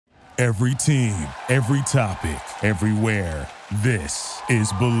Every team, every topic, everywhere. This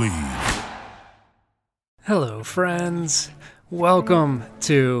is Believe. Hello, friends. Welcome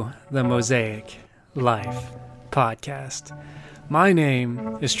to the Mosaic Life Podcast. My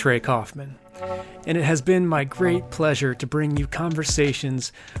name is Trey Kaufman, and it has been my great pleasure to bring you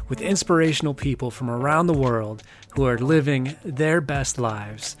conversations with inspirational people from around the world who are living their best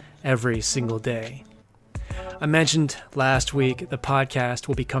lives every single day. I mentioned last week the podcast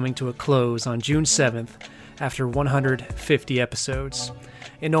will be coming to a close on June 7th after 150 episodes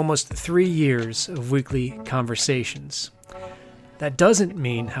and almost 3 years of weekly conversations. That doesn't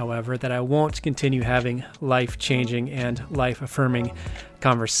mean, however, that I won't continue having life-changing and life-affirming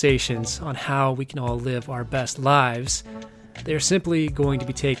conversations on how we can all live our best lives. They're simply going to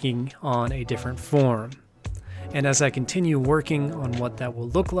be taking on a different form. And as I continue working on what that will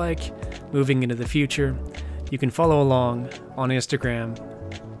look like moving into the future, you can follow along on Instagram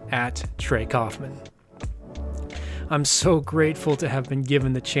at Trey Kaufman. I'm so grateful to have been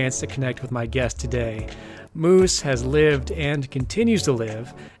given the chance to connect with my guest today. Moose has lived and continues to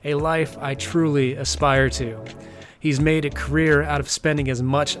live a life I truly aspire to. He's made a career out of spending as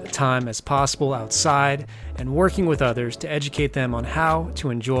much time as possible outside and working with others to educate them on how to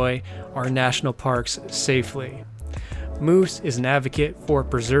enjoy our national parks safely. Moose is an advocate for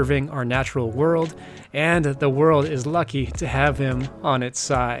preserving our natural world, and the world is lucky to have him on its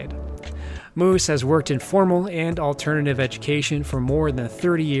side. Moose has worked in formal and alternative education for more than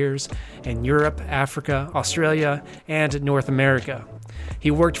 30 years in Europe, Africa, Australia, and North America. He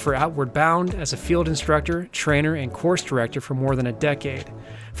worked for Outward Bound as a field instructor, trainer, and course director for more than a decade.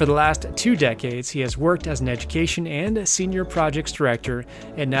 For the last 2 decades, he has worked as an education and senior projects director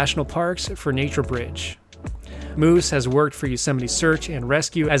at National Parks for Nature Bridge. Moose has worked for Yosemite Search and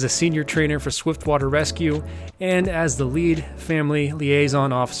Rescue as a senior trainer for Swiftwater Rescue and as the lead family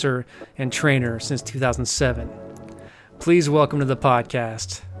liaison officer and trainer since 2007. Please welcome to the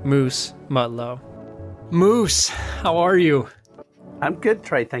podcast, Moose Mutlow. Moose, how are you? I'm good,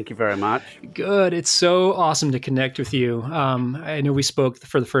 Trey. Thank you very much. Good. It's so awesome to connect with you. I know we spoke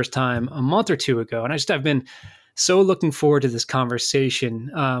for the first time a month or two ago, and I've been so looking forward to this conversation.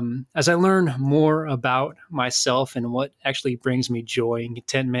 As I learn more about myself and what actually brings me joy and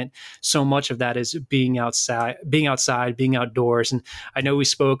contentment, so much of that is being outside, being outdoors. And I know we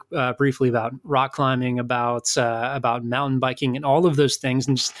spoke briefly about rock climbing, about mountain biking, and all of those things.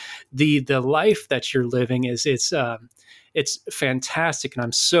 And just the life that you're living it's fantastic. And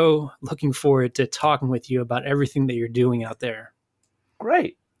I'm so looking forward to talking with you about everything that you're doing out there.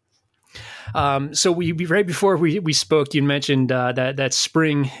 Great. So right before we spoke, you mentioned that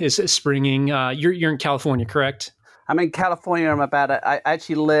spring is springing. You're in California, correct? I'm in California. I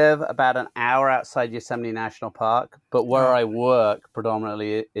actually live about an hour outside Yosemite National Park, but where I work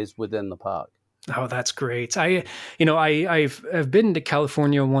predominantly is within the park. Oh, that's great. I've been to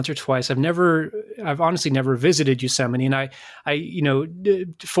California once or twice. I've honestly never visited Yosemite,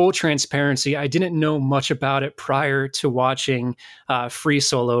 and full transparency, I didn't know much about it prior to watching Free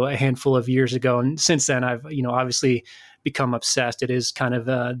Solo a handful of years ago, and since then I've obviously become obsessed. It is kind of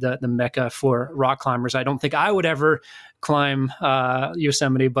the mecca for rock climbers. I don't think I would ever climb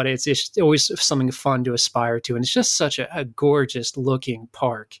Yosemite, but it's always something fun to aspire to, and it's just such a gorgeous looking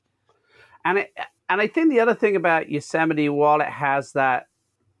park. And I think the other thing about Yosemite, while it has that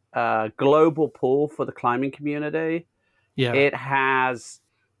global pull for the climbing community, it has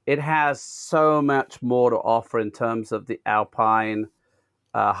so much more to offer in terms of the alpine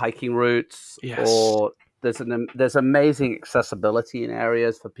hiking routes. Yes. Or there's amazing accessibility in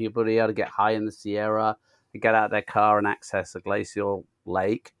areas for people to be able to get high in the Sierra, to get out of their car and access a glacial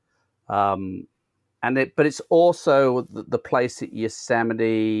lake. But it's also the place that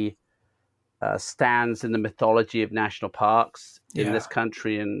Yosemite stands in the mythology of national parks in this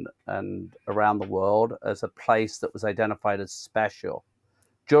country and around the world as a place that was identified as special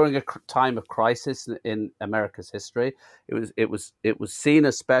during a time of crisis in America's history. It was seen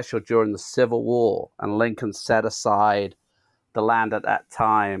as special during the Civil War, and Lincoln set aside the land at that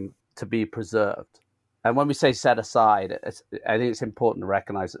time to be preserved. And when we say set aside, I think it's important to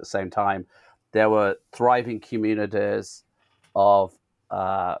recognize at the same time there were thriving communities of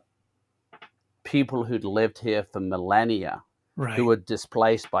people who'd lived here for millennia, who were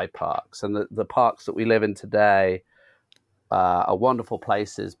displaced by parks. And the parks that we live in today are wonderful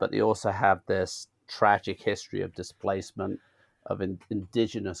places, but they also have this tragic history of displacement of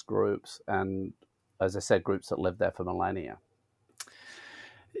indigenous groups. And as I said, groups that lived there for millennia.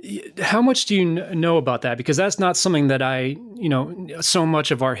 How much do you know about that? Because that's not something that so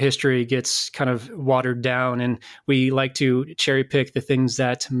much of our history gets kind of watered down, and we like to cherry pick the things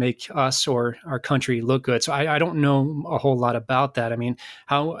that make us or our country look good. So I don't know a whole lot about that. I mean,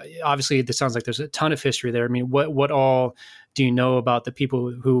 obviously it sounds like there's a ton of history there. I mean, what all do you know about the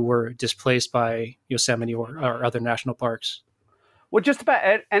people who were displaced by Yosemite or other national parks? Well, just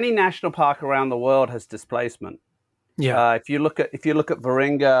about any national park around the world has displacement. Yeah. If you look at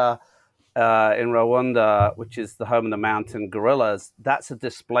Virunga in Rwanda, which is the home of the mountain gorillas, that's a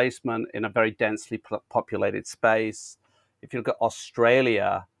displacement in a very densely populated space. If you look at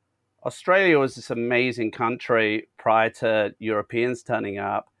Australia was this amazing country prior to Europeans turning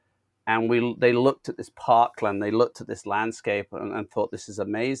up, and they looked at this parkland, they looked at this landscape and thought, this is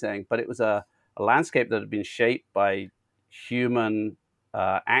amazing. But it was a landscape that had been shaped by human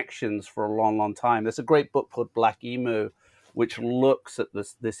actions for a long, long time. There's a great book called Black Emu, which looks at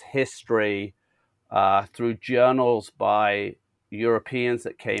this history through journals by Europeans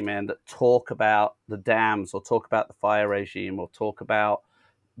that came in that talk about the dams or talk about the fire regime or talk about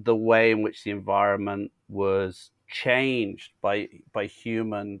the way in which the environment was changed by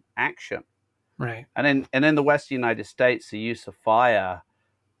human action. Right. And in the Western United States, the use of fire,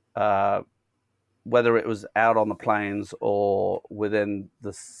 whether it was out on the plains or within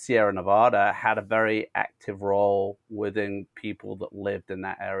the Sierra Nevada, had a very active role within people that lived in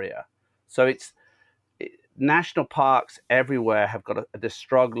that area. So national parks everywhere have got this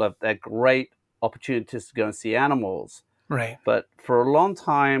struggle of they're great opportunities to go and see animals. Right. But for a long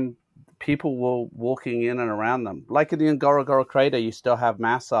time, people were walking in and around them. Like in the Ngorongoro Crater, you still have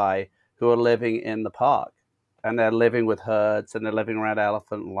Maasai who are living in the park, and they're living with herds, and they're living around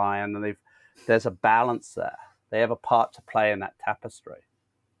elephant and lion, and there's a balance there. They have a part to play in that tapestry.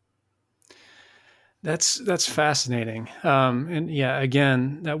 That's fascinating. And yeah,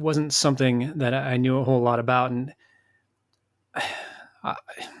 again, that wasn't something that I knew a whole lot about. And,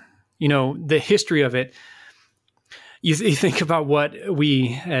 the history of it, you think about what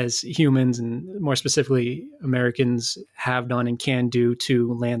we as humans, and more specifically Americans, have done and can do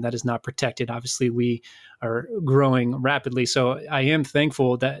to land that is not protected. Obviously, we are growing rapidly. So I am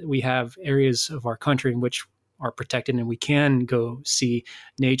thankful that we have areas of our country in which are protected and we can go see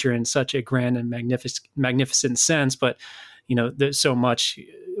nature in such a grand and magnificent sense. But, there's so much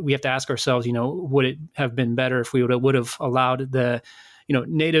we have to ask ourselves, would it have been better if we would have allowed the,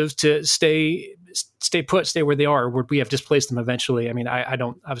 natives to stay put, stay where they are? Or would we have displaced them eventually? I mean, I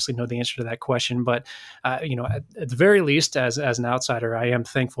don't obviously know the answer to that question, but at the very least, as an outsider, I am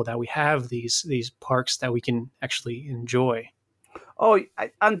thankful that we have these parks that we can actually enjoy. Oh,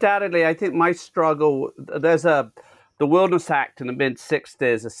 undoubtedly. I think my struggle, the Wilderness Act in the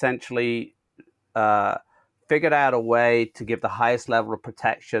mid-60s essentially figured out a way to give the highest level of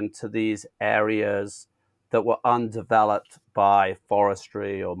protection to these areas that were undeveloped by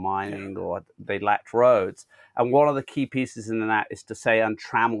forestry or mining, or they lacked roads. And one of the key pieces in that is to say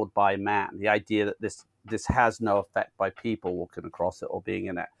untrammeled by man, the idea that this has no effect by people walking across it or being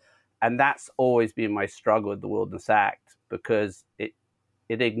in it. And that's always been my struggle with the Wilderness Act, because it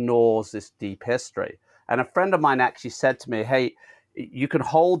ignores this deep history. And a friend of mine actually said to me, hey, you can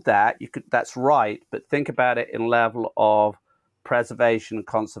hold that, that's right, but think about it in level of preservation and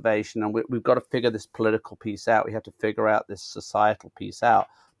conservation, and we've got to figure this political piece out. We have to figure out this societal piece out.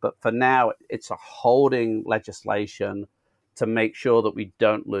 But for now, it's a holding legislation to make sure that we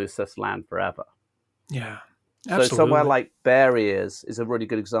don't lose this land forever. Yeah, absolutely. So somewhere like Barrie is a really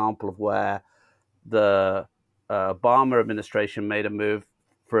good example of where the Obama administration made a move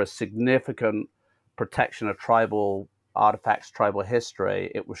for a significant protection of tribal artifacts, tribal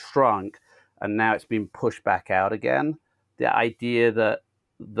history. It was shrunk, and now it's been pushed back out again. The idea that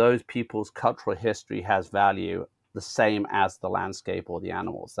those people's cultural history has value the same as the landscape or the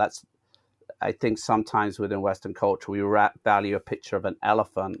animals. That's, I think, sometimes within Western culture, we value a picture of an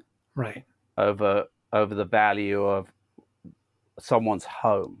elephant right over the value of someone's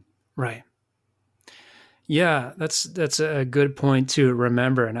home. Right. Yeah, that's a good point to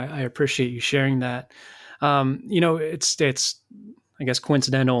remember, and I appreciate you sharing that. It's I guess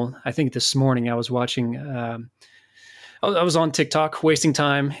coincidental. I think this morning I was watching. I was on TikTok wasting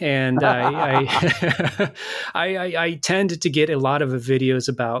time, and I tend to get a lot of videos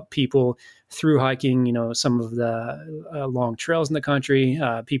about people through hiking, some of the long trails in the country,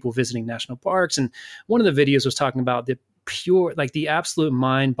 people visiting national parks. And one of the videos was talking about pure, like the absolute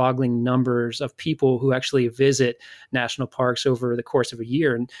mind-boggling numbers of people who actually visit national parks over the course of a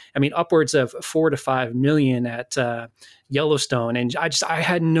year. And I mean, upwards of 4 to 5 million at Yellowstone. And I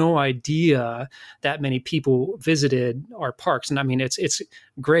had no idea that many people visited our parks. And I mean, it's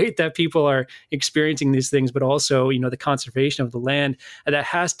great that people are experiencing these things, but also, the conservation of the land, that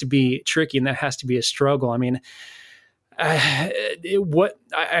has to be tricky and that has to be a struggle. I mean, I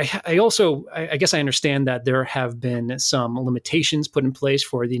guess I understand that there have been some limitations put in place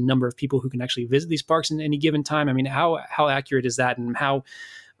for the number of people who can actually visit these parks in any given time. I mean, how accurate is that, and how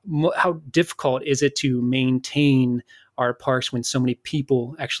difficult is it to maintain our parks when so many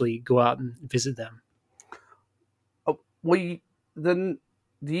people actually go out and visit them? The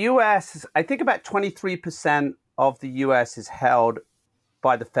U.S., I think about 23% of the U.S. is held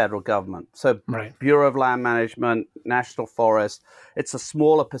by the federal government. So Right. Bureau of Land Management, National Forest, it's a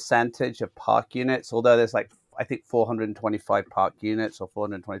smaller percentage of park units, although there's I think 425 park units or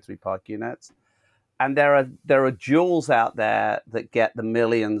 423 park units. And there are jewels out there that get the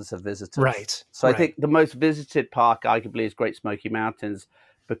millions of visitors. Right. So I think the most visited park arguably is Great Smoky Mountains,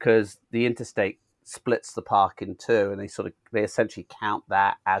 because the interstate splits the park in two, and they essentially count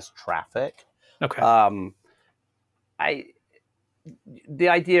that as traffic. Okay. The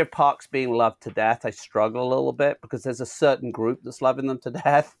idea of parks being loved to death, I struggle a little bit, because there's a certain group that's loving them to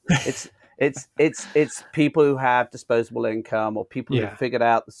death. It's people who have disposable income, or people who figured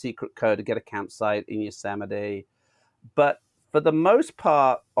out the secret code to get a campsite in Yosemite. But for the most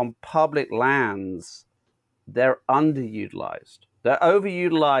part, on public lands, they're underutilized. They're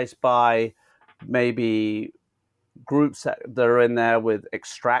overutilized by maybe groups that are in there with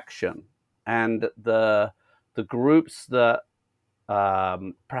extraction, and the groups that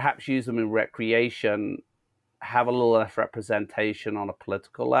perhaps use them in recreation have a little less representation on a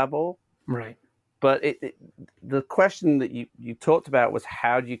political level. Right. But the question that you talked about was,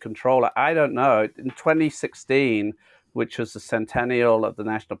 how do you control it? I don't know. In 2016, which was the centennial of the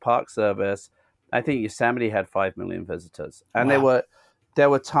National Park Service, I think Yosemite had 5 million visitors. And Wow. there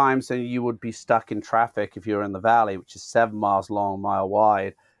were times when you would be stuck in traffic if you were in the valley, which is 7 miles long, a mile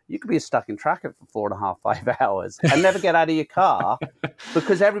wide. You could be stuck in traffic for 4.5, 5 hours and never get out of your car,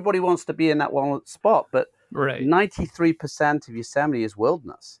 because everybody wants to be in that one spot. But Right. 93% of Yosemite is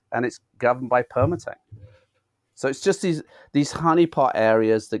wilderness, and it's governed by permitting. So it's just these honeypot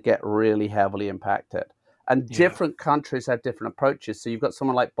areas that get really heavily impacted. And different countries have different approaches. So you've got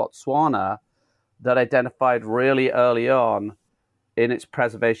someone like Botswana that identified really early on in its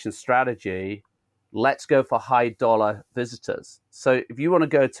preservation strategy, let's go for high dollar visitors. So if you want to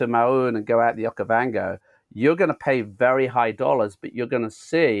go to Maun and go out the Okavango, you're going to pay very high dollars, but you're going to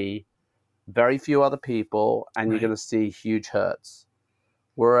see very few other people, and you're going to see huge herds.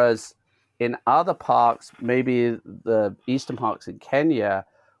 Whereas in other parks, maybe the eastern parks in Kenya,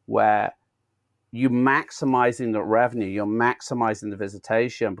 where you're maximizing the revenue, you're maximizing the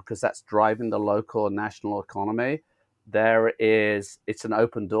visitation, because that's driving the local and national economy. It's an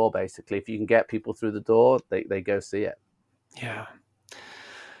open door, basically. If you can get people through the door, they go see it. Yeah.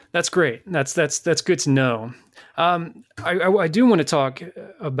 That's great. That's good to know. I do want to talk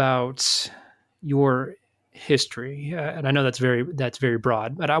about your history, and I know that's very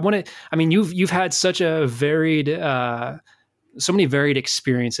broad, but I mean, you've had such a varied, so many varied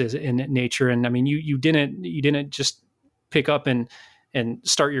experiences in nature, and I mean, you didn't just pick up and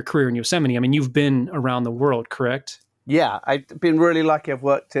start your career in Yosemite. I mean, you've been around the world, correct? Yeah, I've been really lucky. I've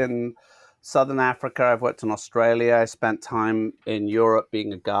worked in Southern Africa. I've worked in Australia. I spent time in Europe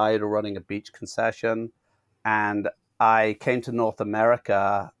being a guide or running a beach concession. And I came to North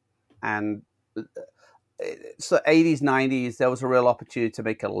America, and so 80s, 90s, there was a real opportunity to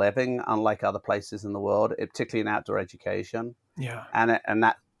make a living, unlike other places in the world, particularly in outdoor education. Yeah. And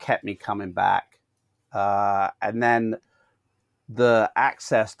that kept me coming back. And then the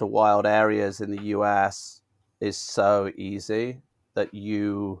access to wild areas in the US is so easy that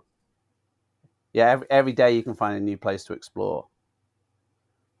every day you can find a new place to explore.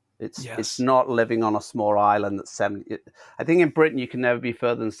 It's not living on a small island that's 70. I think in Britain you can never be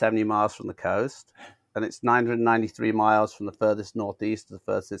further than 70 miles from the coast, and it's 993 miles from the furthest northeast to the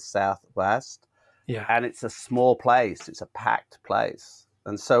furthest southwest. Yeah. And it's a small place. It's a packed place.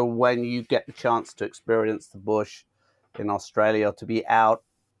 And so when you get the chance to experience the bush in Australia, or to be out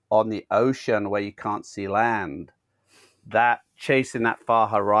on the ocean where you can't see land, that chasing that far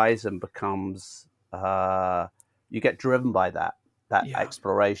horizon becomes, you get driven by that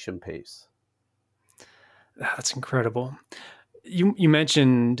exploration piece. That's incredible. You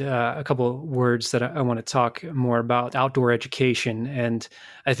mentioned a couple of words that I want to talk more about: outdoor education, and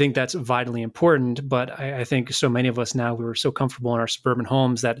I think that's vitally important. But I think so many of us now, we were so comfortable in our suburban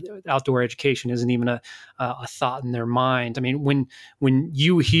homes that outdoor education isn't even a thought in their mind. I mean, when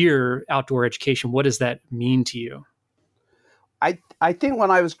you hear outdoor education, what does that mean to you? I think when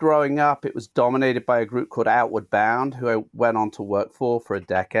I was growing up, it was dominated by a group called Outward Bound, who I went on to work for a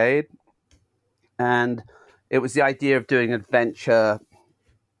decade. And it was the idea of doing adventurous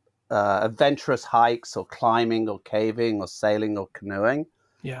hikes or climbing or caving or sailing or canoeing.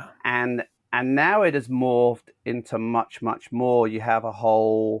 Yeah. And now it has morphed into much, much more. You have a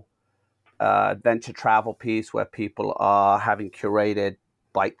whole adventure travel piece where people are having curated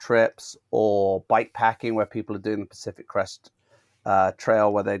bike trips, or bike packing where people are doing the Pacific Crest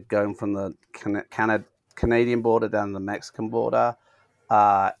Trail, where they're going from the Canadian border down to the Mexican border.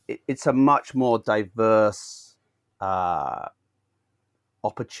 It's a much more diverse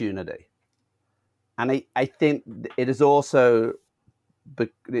opportunity. And I think it is also,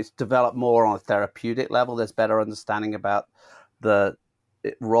 it's developed more on a therapeutic level. There's better understanding about the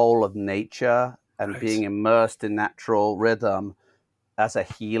role of nature and being immersed in natural rhythm as a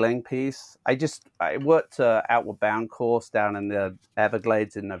healing piece. I worked Outward Bound course down in the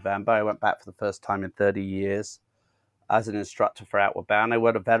Everglades in November. I went back for the first time in 30 years as an instructor for Outward Bound. I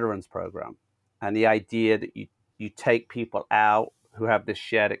worked a veterans program, and the idea that you take people out who have this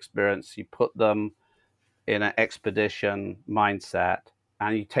shared experience, you put them in an expedition mindset,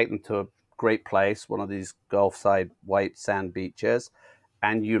 and you take them to a great place, one of these Gulfside white sand beaches,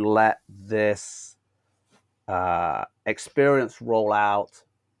 and you let this experience roll out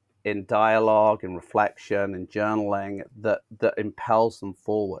in dialogue and reflection and journaling that impels them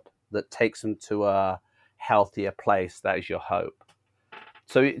forward, that takes them to a healthier place. That is your hope.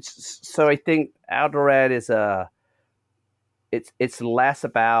 So I think outdoor ed is it's less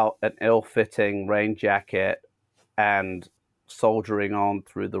about an ill-fitting rain jacket and soldiering on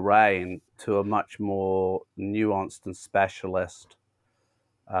through the rain to a much more nuanced and specialist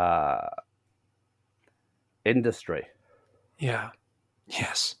industry. Yeah.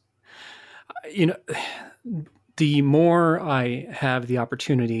 Yes. You know, the more I have the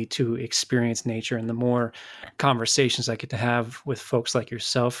opportunity to experience nature and the more conversations I get to have with folks like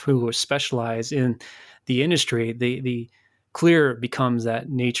yourself who specialize in the industry, the clearer it becomes that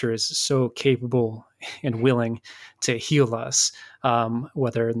nature is so capable and willing to heal us,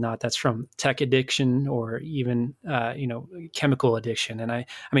 whether or not that's from tech addiction or even chemical addiction. And I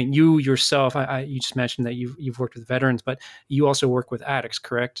mean, you yourself, you just mentioned that you've worked with veterans, but you also work with addicts,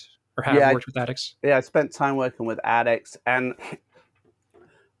 correct? Or have worked with addicts? Yeah, I spent time working with addicts, and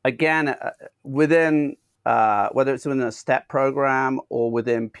again, within whether it's within a STEP program or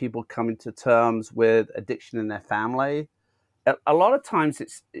within people coming to terms with addiction in their family, a lot of times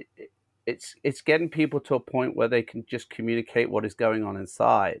it's getting people to a point where they can just communicate what is going on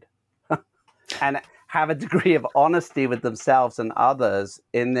inside and have a degree of honesty with themselves and others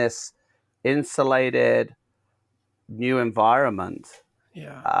in this insulated new environment.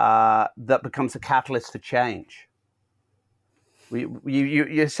 Yeah. That becomes a catalyst for change.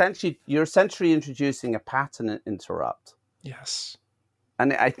 You're essentially introducing a pattern interrupt. Yes.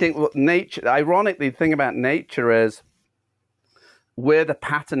 And I think what nature, ironically, the thing about nature is we're the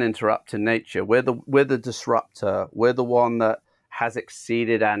pattern interrupt in nature. We're the disruptor. We're the one that has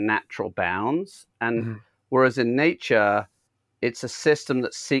exceeded our natural bounds. And whereas in nature, it's a system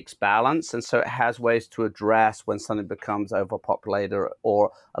that seeks balance, and so it has ways to address when something becomes overpopulated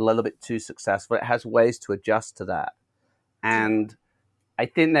or a little bit too successful. It has ways to adjust to that. And I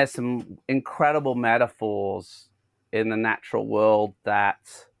think there's some incredible metaphors in the natural world that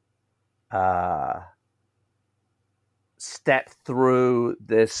step through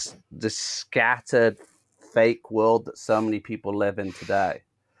this scattered fake world that so many people live in today.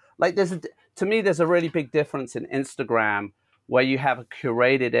 Like to me, there's a really big difference in Instagram, where you have a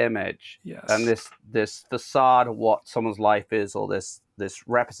curated image and this facade of what someone's life is, or this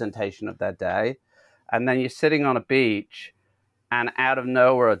representation of their day. And then you're sitting on a beach, and out of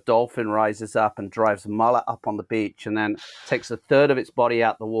nowhere, a dolphin rises up and drives a mullet up on the beach, and then takes a third of its body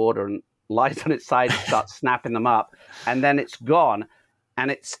out the water and lies on its side and starts snapping them up. And then it's gone. And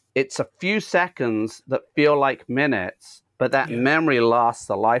it's a few seconds that feel like minutes, but that memory lasts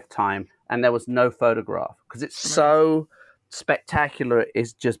a lifetime. And there was no photograph because it's so spectacular.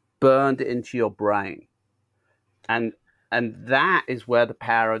 It's just burned into your brain. And that is where the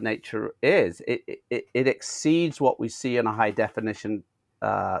power of nature is. It exceeds what we see in a high definition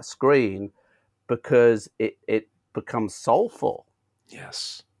screen, because it becomes soulful.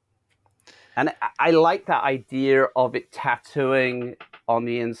 Yes. And I like that idea of it tattooing on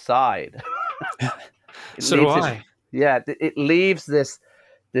the inside. So do I. It leaves this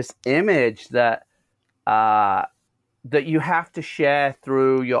image that that you have to share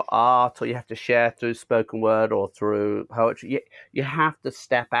through your art, or you have to share through spoken word or through poetry. You have to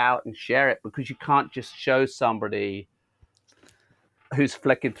step out and share it, because you can't just show somebody who's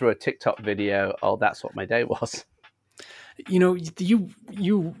flicking through a TikTok video, oh, that's what my day was. You know,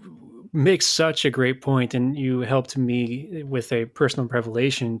 you make such a great point, and you helped me with a personal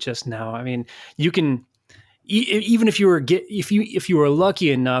revelation just now. I mean, you can even if you were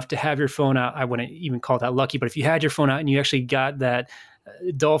lucky enough to have your phone out, I wouldn't even call that lucky, but if you had your phone out and you actually got that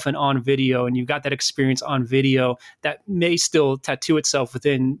dolphin on video and you got that experience on video, that may still tattoo itself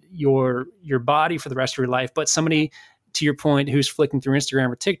within your body for the rest of your life. But somebody, to your point, who's flicking through Instagram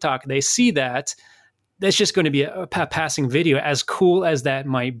or TikTok, they see that's just going to be a passing video. As cool as that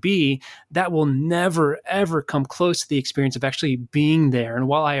might be, that will never, ever come close to the experience of actually being there. And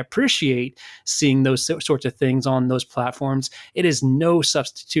while I appreciate seeing those sorts of things on those platforms, it is no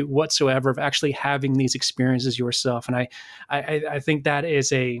substitute whatsoever of actually having these experiences yourself. And I think that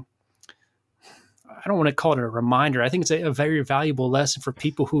is I don't want to call it a reminder. I think it's a very valuable lesson for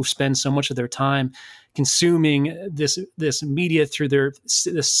people who spend so much of their time consuming this media through this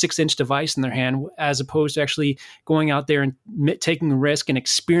 6-inch device in their hand, as opposed to actually going out there and taking a risk and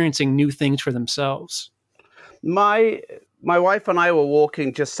experiencing new things for themselves. My wife and I were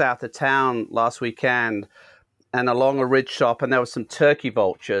walking just south of town last weekend, and along a ridge top, and there were some turkey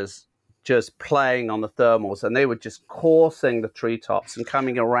vultures just playing on the thermals, and they were just coursing the treetops and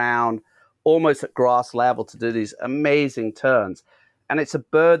coming around almost at grass level to do these amazing turns. And it's a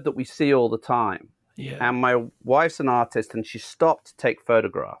bird that we see all the time. Yeah. And my wife's an artist, and she stopped to take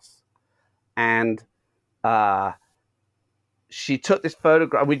photographs. And she took this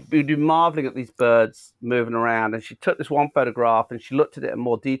photograph. We'd be marveling at these birds moving around. And she took this one photograph and she looked at it in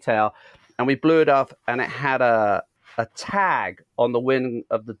more detail. And we blew it up, and it had a tag on the wing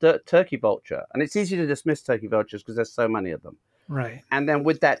of the turkey vulture. And it's easy to dismiss turkey vultures because there's so many of them. Right. And then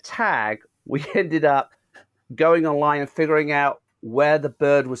with that tag, we ended up going online and figuring out where the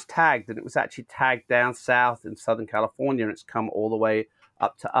bird was tagged. And it was actually tagged down south in Southern California, and it's come all the way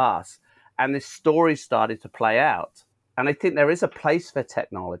up to us. And this story started to play out. And I think there is a place for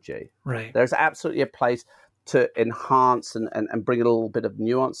technology. Right. There's absolutely a place to enhance and bring a little bit of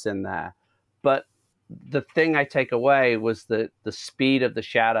nuance in there. But the thing I take away was the speed of the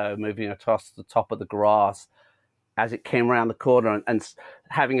shadow moving across the top of the grass as it came around the corner, and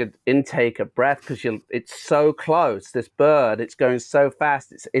having an intake of breath, because it's so close. This bird, it's going so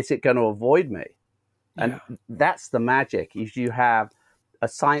fast. Is it going to avoid me? And that's the magic. You have a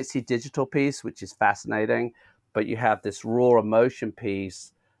sciencey digital piece, which is fascinating, but you have this raw emotion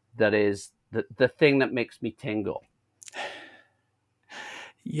piece that is the thing that makes me tingle.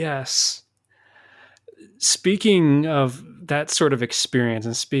 Yes. Speaking of that sort of experience,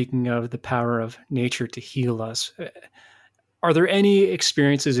 and speaking of the power of nature to heal us, are there any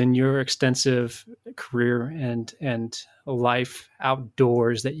experiences in your extensive career and life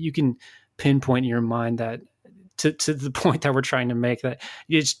outdoors that you can pinpoint in your mind that to the point that we're trying to make, that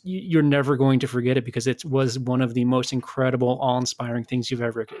you're never going to forget it because it was one of the most incredible, awe-inspiring things you've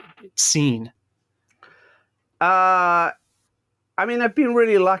ever seen? I mean, I've been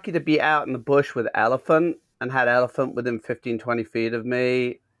really lucky to be out in the bush with elephant, and had elephant within 15, 20 feet of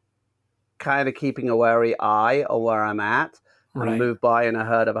me, kind of keeping a wary eye on where I'm at, and move by in a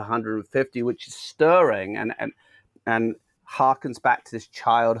herd of 150, which is stirring and harkens back to this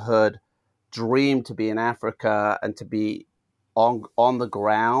childhood dream to be in Africa and to be on the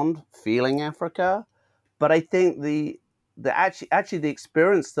ground feeling Africa. But I think the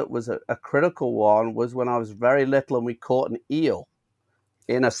experience that was a critical one was when I was very little and we caught an eel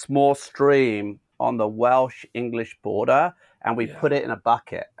in a small stream on the Welsh-English border, and we put it in a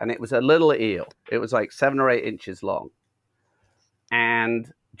bucket, and it was a little eel. It was like 7 or 8 inches long.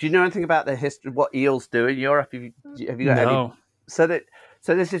 And do you know anything about the history of what eels do in Europe? Have you got any? So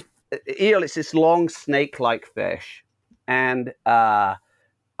there's this eel. It's this long snake-like fish, and I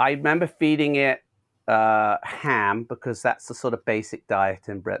remember feeding it ham, because that's the sort of basic diet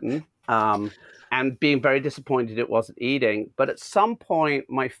in Britain, and being very disappointed it wasn't eating. But at some point,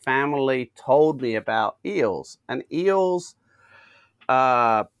 my family told me about eels, and eels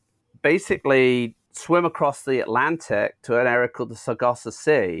basically swim across the Atlantic to an area called the Sargasso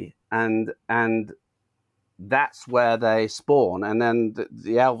Sea, and that's where they spawn, and then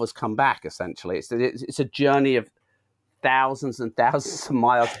the elvers come back. Essentially, it's a journey of thousands and thousands of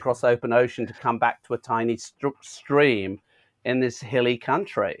miles across open ocean to come back to a tiny stream in this hilly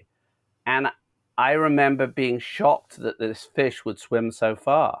country. And I remember being shocked that this fish would swim so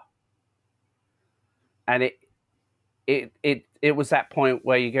far. And it was that point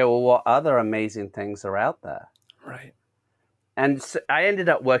where you go, well, what other amazing things are out there? Right. And so I ended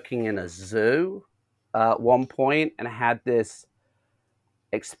up working in a zoo at one point, and I had this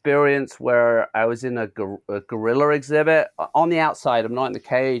experience where I was in a gorilla exhibit on the outside. I'm not in the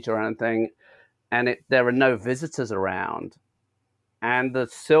cage or anything, and there were no visitors around. And the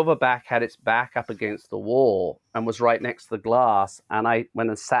silverback had its back up against the wall and was right next to the glass. And I went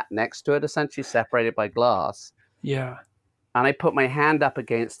and sat next to it, essentially separated by glass. Yeah. And I put my hand up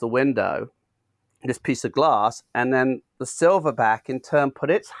against the window, this piece of glass, and then the silverback in turn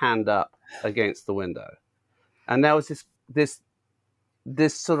put its hand up against the window. And there was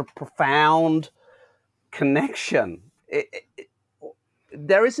this sort of profound connection.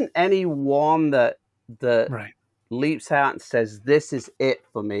 There isn't any one that Right. leaps out and says, this is it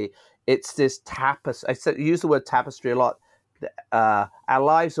for me. It's this tapestry. Use the word tapestry a lot. Our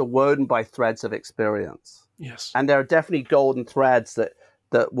lives are woven by threads of experience. Yes. And there are definitely golden threads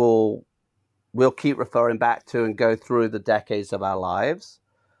that we'll keep referring back to and go through the decades of our lives.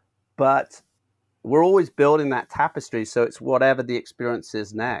 But we're always building that tapestry, so it's whatever the experience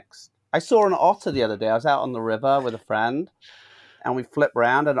is next. I saw an otter the other day. I was out on the river with a friend, and we flipped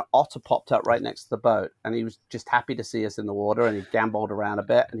around, and an otter popped up right next to the boat. And he was just happy to see us in the water, and he gamboled around a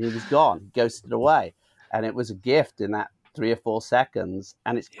bit, and he was gone. He ghosted away. And it was a gift in that 3 or 4 seconds,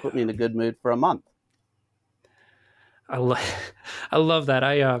 and it's put me in a good mood for a month. I love that.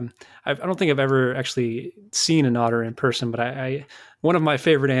 I don't think I've ever actually seen an otter in person, but I one of my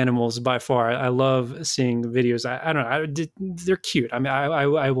favorite animals by far. I love seeing videos. I don't know. They're cute. I mean,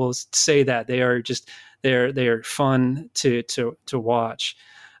 I will say that they are just they are fun to watch.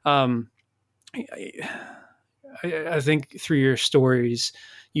 I think through your stories,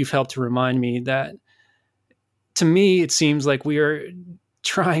 you've helped to remind me that, to me, it seems like we are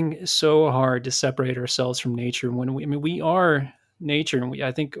trying so hard to separate ourselves from nature when we are nature, and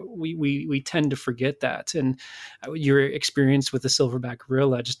I think we tend to forget that. And your experience with the silverback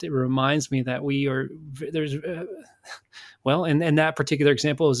gorilla it reminds me that in that particular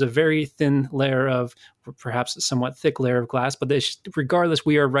example is a very thin layer of, perhaps a somewhat thick layer of glass, but regardless,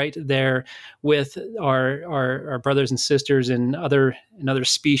 we are right there with our brothers and sisters and other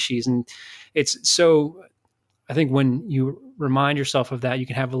species. And it's so, I think when you remind yourself of that, you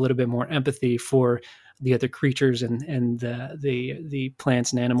can have a little bit more empathy for the other creatures and the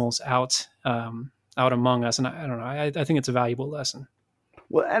plants and animals out among us. And I don't know, I think it's a valuable lesson.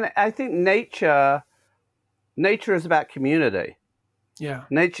 Well, and I think nature is about community. Yeah.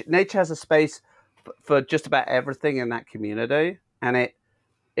 Nature has a space for just about everything in that community. And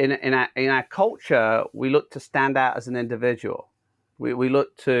in our culture, we look to stand out as an individual. We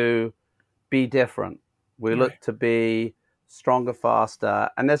look to be different. We look to be stronger, faster,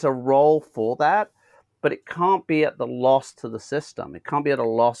 and there's a role for that, but it can't be at the loss to the system. It can't be at a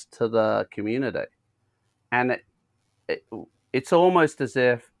loss to the community. And it's almost as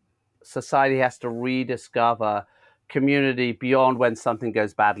if society has to rediscover community beyond when something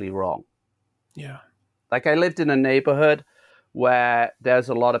goes badly wrong. Yeah. Like, I lived in a neighborhood where there's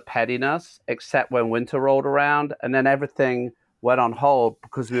a lot of pettiness, except when winter rolled around, and then everything went on hold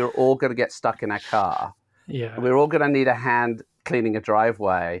because we were all going to get stuck in our car. Yeah. We were all going to need a hand cleaning a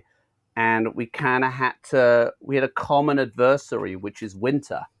driveway. And we kind of we had a common adversary, which is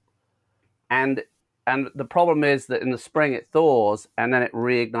winter. And the problem is that in the spring it thaws, and then it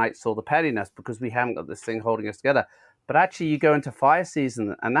reignites all the pettiness because we haven't got this thing holding us together. But actually, you go into fire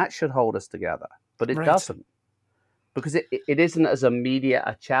season, and that should hold us together. But it doesn't, because it isn't as immediate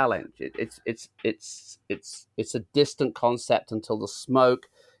a challenge. It's a distant concept until the smoke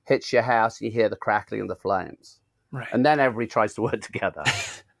hits your house and you hear the crackling of the flames. Right. And then everybody tries to work together.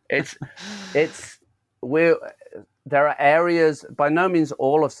 There are areas, by no means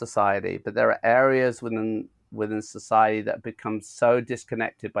all of society, but there are areas within society that become so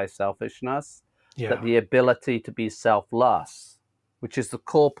disconnected by selfishness that the ability to be selfless, which is the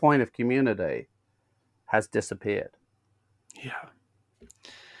core point of community, has disappeared. Yeah.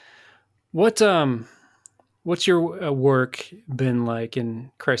 What's your work been like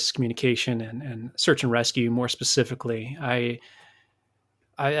in crisis communication and search and rescue, more specifically?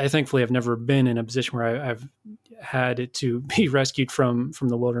 I thankfully have never been in a position where I've had to be rescued from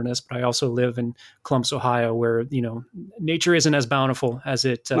the wilderness, but I also live in Columbus, Ohio, where, nature isn't as bountiful as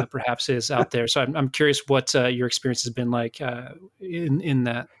it perhaps is out there. So I'm curious what your experience has been like in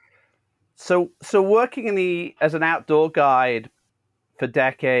that. So working as an outdoor guide for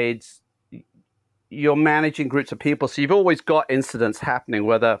decades, you're managing groups of people. So you've always got incidents happening,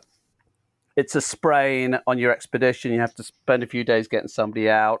 whether it's a sprain on your expedition. You have to spend a few days getting somebody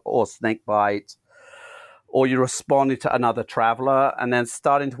out, or snake bite, or you're responding to another traveler. And then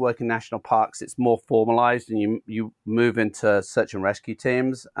starting to work in national parks, it's more formalized, and you move into search and rescue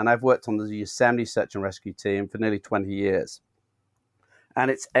teams. And I've worked on the Yosemite search and rescue team for nearly 20 years. And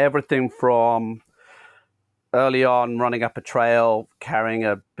it's everything from early on running up a trail, carrying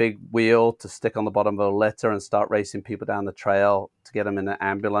a big wheel to stick on the bottom of a litter and start racing people down the trail to get them in an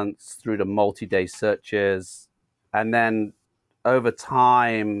ambulance, through to multi-day searches. And then over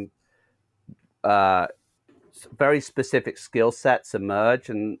time, very specific skill sets emerge.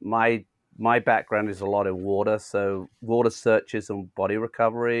 And my background is a lot in water. So water searches and body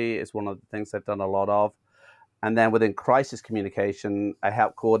recovery is one of the things I've done a lot of. And then within crisis communication, I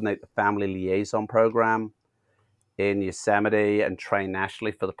help coordinate the family liaison program in Yosemite and train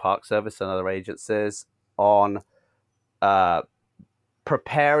nationally for the Park Service and other agencies on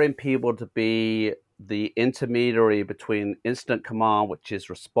preparing people to be the intermediary between incident command, which is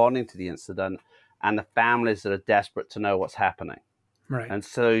responding to the incident, and the families that are desperate to know what's happening. Right. And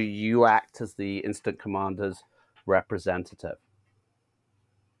so you act as the incident commander's representative.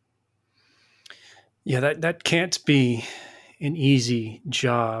 Yeah, that can't be an easy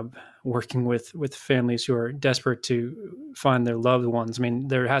job, working with families who are desperate to find their loved ones. I mean,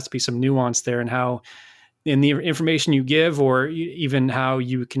 there has to be some nuance there in the information you give, or even how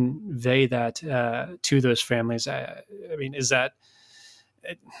you convey that to those families. I mean,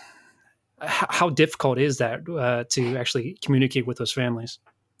 how difficult is that to actually communicate with those families?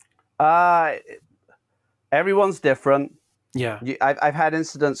 Everyone's different. Yeah. I've had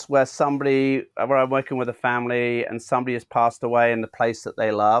incidents where I'm working with a family and somebody has passed away in the place that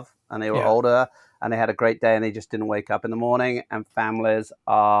they love, and they were older and they had a great day and they just didn't wake up in the morning, and families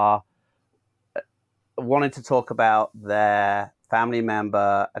are wanting to talk about their family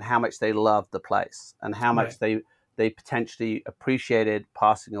member and how much they loved the place and how much they potentially appreciated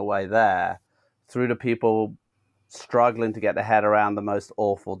passing away there, through to people struggling to get their head around the most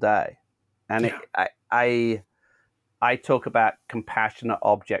awful day. And I talk about compassionate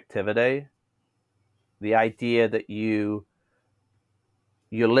objectivity, the idea that you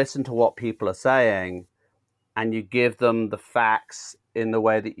listen to what people are saying and you give them the facts in the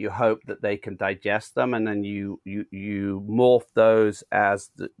way that you hope that they can digest them, and then you morph those as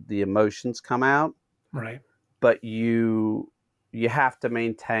the emotions come out. Right. But you have to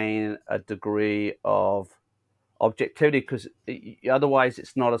maintain a degree of objectivity, because otherwise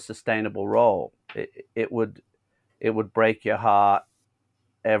it's not a sustainable role. It would break your heart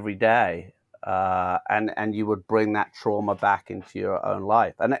every day, and you would bring that trauma back into your own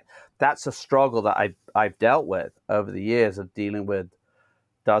life. And that's a struggle that I've dealt with over the years of dealing with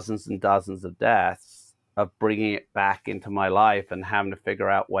dozens and dozens of deaths, of bringing it back into my life and having to figure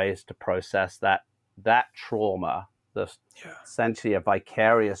out ways to process that trauma, essentially a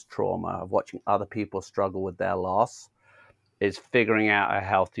vicarious trauma of watching other people struggle with their loss, is figuring out a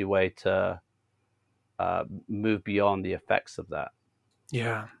healthy way to move beyond the effects of that.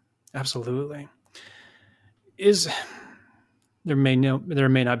 Yeah, absolutely. There may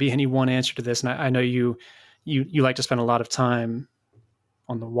not be any one answer to this, and I know you like to spend a lot of time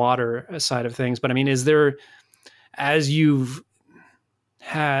on the water side of things, but I mean, is there, as you've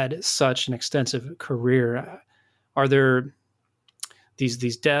had such an extensive career, are there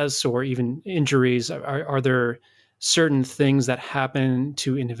these deaths or even injuries? Are there certain things that happen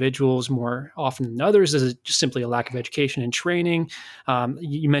to individuals more often than others? Is it just simply a lack of education and training?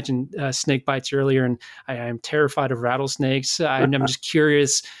 You mentioned snake bites earlier, and I am terrified of rattlesnakes. I'm just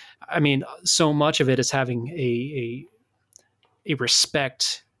curious. I mean, so much of it is having a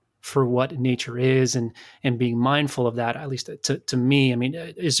respect for what nature is, and being mindful of that, at least to me. I mean,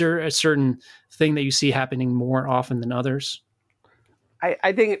 is there a certain thing that you see happening more often than others?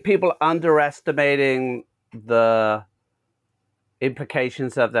 I think people underestimating the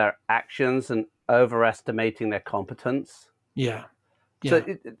implications of their actions and overestimating their competence. Yeah.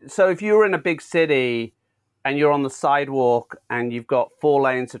 So if you're in a big city and you're on the sidewalk and you've got 4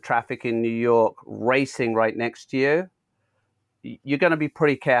 lanes of traffic in New York racing right next to you, you're going to be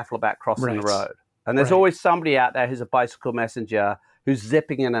pretty careful about crossing the road. And there's always somebody out there who's a bicycle messenger who's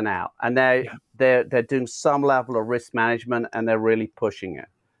zipping in and out, and they're doing some level of risk management, and they're really pushing it,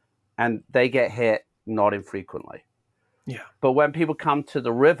 and they get hit not infrequently. Yeah. But when people come to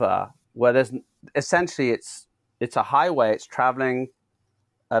the river, where there's essentially it's a highway, it's traveling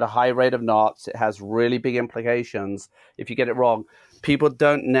at a high rate of knots, it has really big implications if you get it wrong. People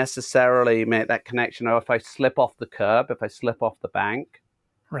don't necessarily make that connection. Oh, if I slip off the curb, if I slip off the bank,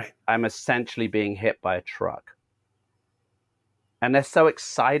 right, I'm essentially being hit by a truck. And they're so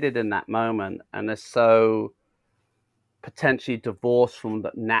excited in that moment, and they're so potentially divorced from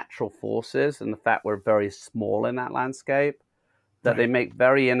the natural forces and the fact we're very small in that landscape, that they make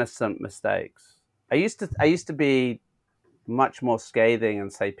very innocent mistakes. I used to be much more scathing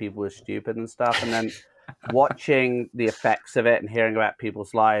and say people were stupid and stuff, and then watching the effects of it and hearing about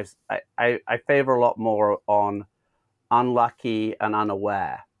people's lives, I favor a lot more on unlucky and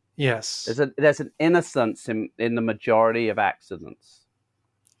unaware. Yes. There's an innocence in the majority of accidents.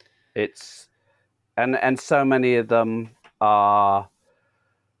 And so many of them are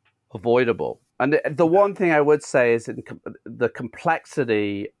avoidable. And the one thing I would say is the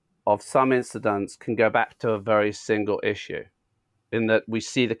complexity of some incidents can go back to a very single issue, in that we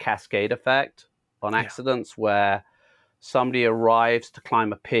see the cascade effect on accidents where somebody arrives to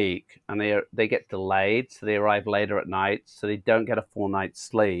climb a peak and they get delayed, so they arrive later at night, so they don't get a full night's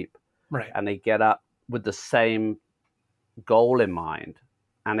sleep, and they get up with the same goal in mind,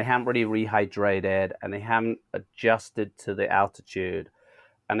 and they haven't really rehydrated, and they haven't adjusted to the altitude,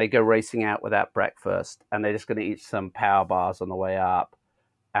 and they go racing out without breakfast, and they're just going to eat some power bars on the way up,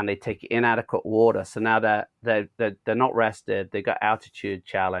 and they take inadequate water. So now they're not rested. They got altitude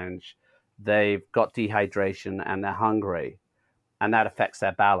challenge. They've got dehydration, and they're hungry, and that affects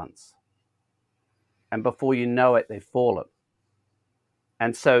their balance. And before you know it, they've fallen.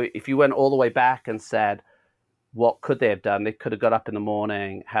 And so if you went all the way back and said, what could they have done? They could have got up in the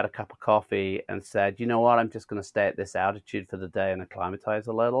morning, had a cup of coffee, and said, you know what, I'm just going to stay at this altitude for the day and acclimatize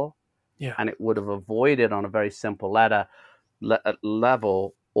a little. Yeah. And it would have avoided on a very simple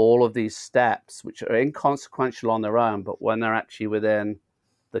level all of these steps, which are inconsequential on their own, but when they're actually within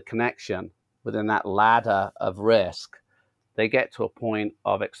the connection, within that ladder of risk, they get to a point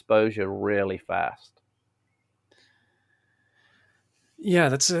of exposure really fast. Yeah,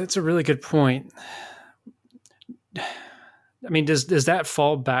 that's a really good point. I mean, does that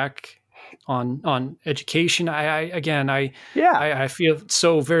fall back on education? I feel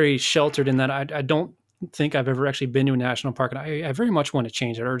so very sheltered in that I don't think I've ever actually been to a national park, and I very much want to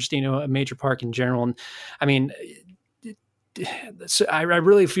change it, or just a major park in general. And I mean, so I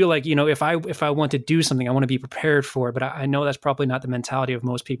really feel like if I want to do something, I want to be prepared for it. But I know that's probably not the mentality of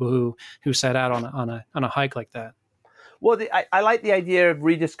most people who set out on a hike like that. Well, I like the idea of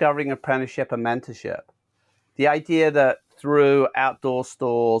rediscovering apprenticeship and mentorship. The idea that through outdoor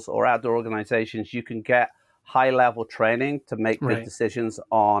stores or outdoor organizations, you can get high-level training to make good decisions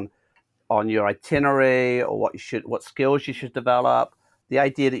on your itinerary or what skills you should develop. The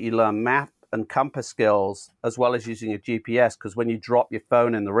idea that you learn map and compass skills as well as using a GPS, because when you drop your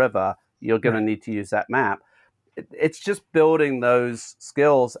phone in the river, you're going to need to use that map. It's just building those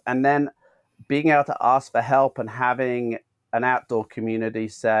skills and then being able to ask for help and having an outdoor community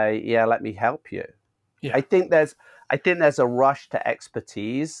say, yeah, let me help you. Yeah. I think there's a rush to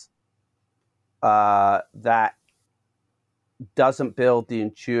expertise that doesn't build the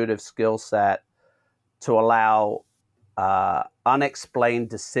intuitive skill set to allow unexplained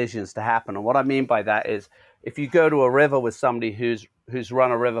decisions to happen. And what I mean by that is, if you go to a river with somebody who's run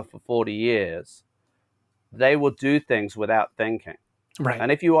a river for 40 years, they will do things without thinking. Right.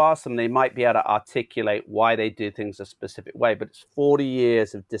 And if you ask them, they might be able to articulate why they do things a specific way, but it's 40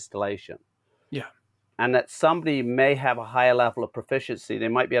 years of distillation. Yeah. And that somebody may have a higher level of proficiency. They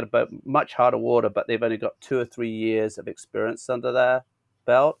might be able to boat much harder water, but they've only got 2 or 3 years of experience under their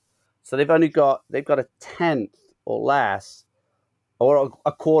belt. So they've got a tenth or less, or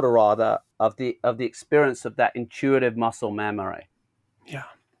a quarter rather, of the experience of that intuitive muscle memory. Yeah.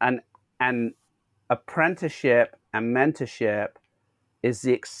 And apprenticeship and mentorship is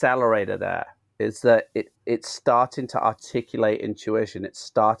the accelerator there. Is that it's starting to articulate intuition. It's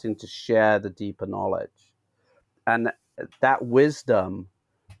starting to share the deeper knowledge. And that wisdom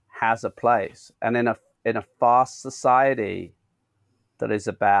has a place. And in a fast society that is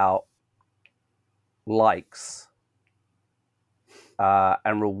about likes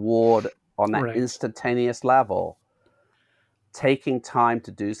and reward on that instantaneous level, taking time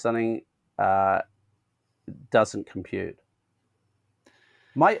to do something doesn't compute.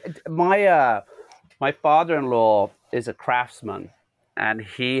 My father-in-law is a craftsman, and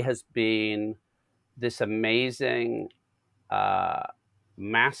he has been this amazing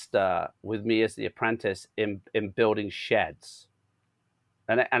master with me as the apprentice in building sheds.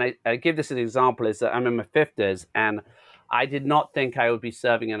 And I give this as an example, is that I'm in my 50s, and I did not think I would be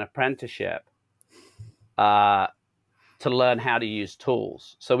serving an apprenticeship to learn how to use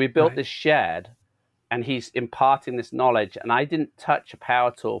tools. So we built this shed, and he's imparting this knowledge, and I didn't touch a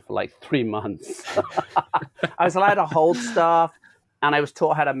power tool for like 3 months. I was allowed to hold stuff, and I was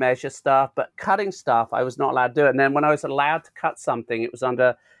taught how to measure stuff, but cutting stuff, I was not allowed to do it. And then when I was allowed to cut something, it was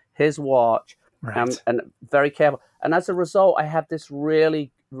under his watch, Right. and very careful. And as a result, I have this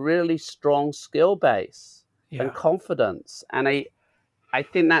really, really strong skill base and Yeah. confidence. And I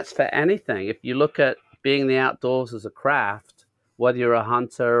think that's for anything. If you look at being in the outdoors as a craft, whether you're a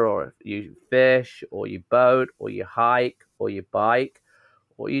hunter or you fish or you boat or you hike or you bike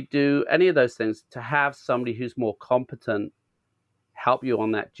or you do any of those things, to have somebody who's more competent help you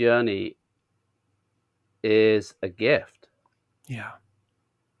on that journey is a gift. Yeah.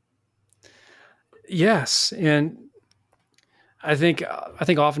 Yes. And I think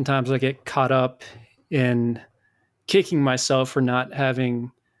oftentimes I get caught up in kicking myself for not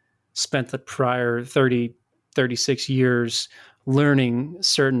having spent the prior 30, 36 years learning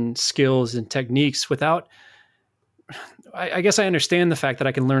certain skills and techniques without, I guess I understand the fact that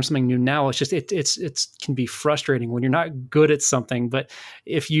I can learn something new now. It's just, it can be frustrating when you're not good at something. But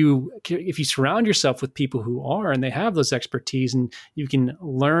if you surround yourself with people who are, and they have those expertise, and you can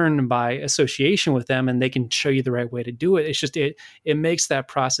learn by association with them, and they can show you the right way to do it, it's just, it makes that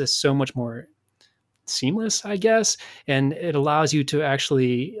process so much more seamless, I guess. And it allows you to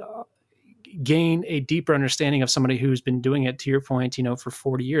actually gain a deeper understanding of somebody who's been doing it, to your point, for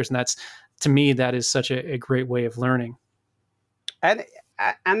 40 years. And that's, to me, that is such a great way of learning. And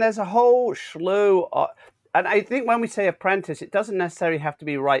there's a whole slew of, and I think when we say apprentice, it doesn't necessarily have to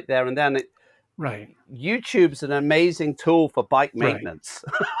be right there and then. Right. YouTube's an amazing tool for bike maintenance.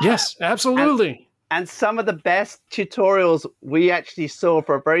 Right. Yes, absolutely. And some of the best tutorials we actually saw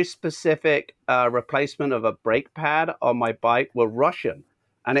for a very specific replacement of a brake pad on my bike were Russian.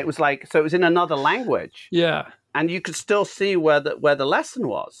 And it was like, so it was in another language. Yeah. And you could still see where the lesson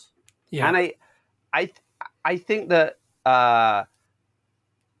was. Yeah. And I think that I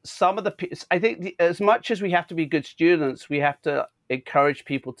think as much as we have to be good students, we have to encourage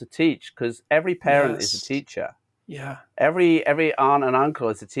people to teach, because every parent is a teacher. Yeah. Every aunt and uncle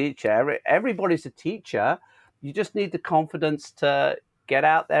is a teacher. Everybody's a teacher. You just need the confidence to get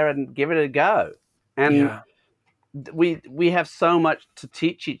out there and give it a go. And we have so much to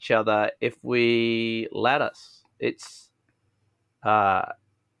teach each other if we let us. It's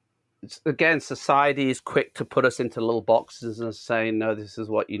again, society is quick to put us into little boxes and saying, no, this is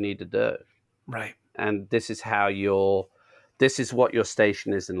what you need to do. Right. And this is what your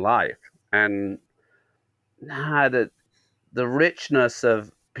station is in life. And the richness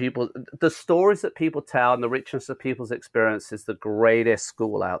of people, the stories that people tell, and the richness of people's experience is the greatest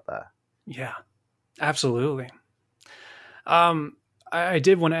school out there. Yeah, absolutely. I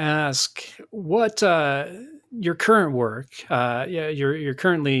did want to ask what your current work. You're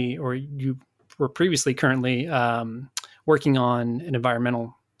currently, or you were previously currently working on an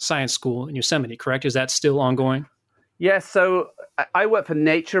environmental science school in Yosemite, correct? Is that still ongoing? Yes. So I work for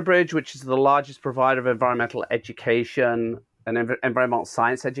NatureBridge, which is the largest provider of environmental education and environmental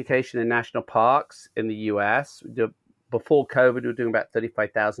science education in national parks in the U.S. Before COVID, we were doing about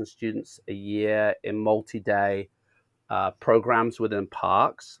 35,000 students a year in multi-day programs within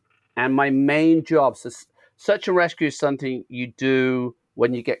parks. And my main job, so search and rescue is something you do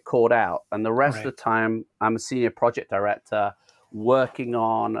when you get caught out. And the rest of the time, I'm a senior project director working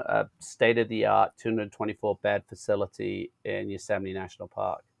on a state-of-the-art 224-bed facility in Yosemite National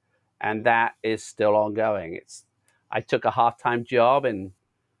Park. And that is still ongoing. I took a half-time job in,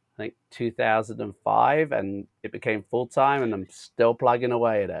 I think, 2005, and it became full-time, and I'm still plugging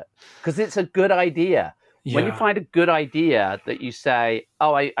away at it. Because it's a good idea. Yeah. When you find a good idea that you say,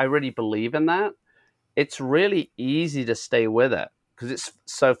 oh, I really believe in that, it's really easy to stay with it because it's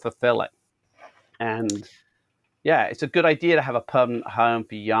so fulfilling. And yeah, it's a good idea to have a permanent home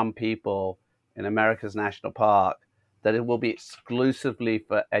for young people in America's national park, that it will be exclusively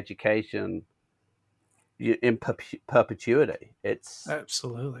for education in perpetuity. It's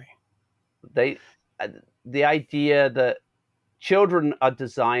absolutely the idea that children are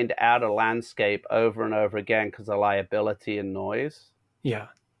designed out of landscape over and over again because of liability and noise. Yeah.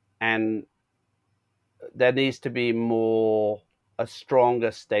 And there needs to be a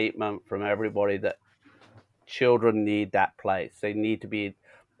stronger statement from everybody that children need that place. They need to be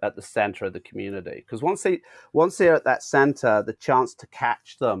at the center of the community, because once they're at that center, the chance to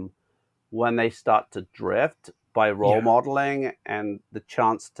catch them when they start to drift by role modeling, and the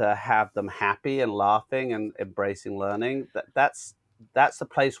chance to have them happy and laughing and embracing learning, that's the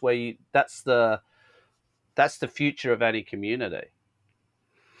place where that's the future of any community.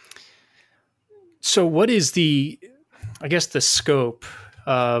 So what is the scope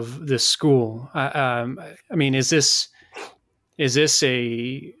of this school? I mean, is this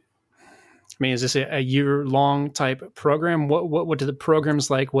mean, is this a year-long type program? What do the programs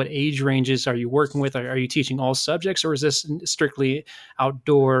like? What age ranges are you working with? Are you teaching all subjects, or is this strictly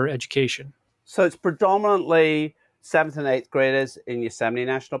outdoor education? So it's predominantly 7th and 8th graders in Yosemite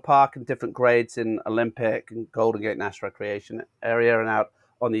National Park and different grades in Olympic and Golden Gate National Recreation Area and out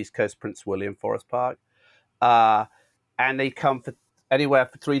on the East Coast, Prince William Forest Park. And they come for anywhere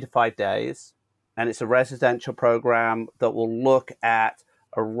for 3 to 5 days. And it's a residential program that will look at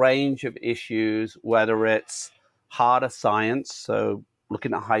a range of issues, whether it's harder science, so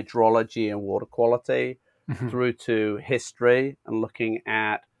looking at hydrology and water quality, through to history and looking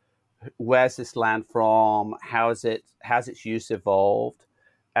at where's this land from, how's its use evolved.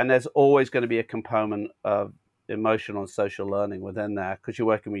 And there's always going to be a component of emotional and social learning within there because you're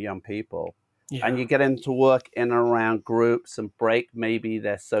working with young people. Yeah. And you get them to work in and around groups and break maybe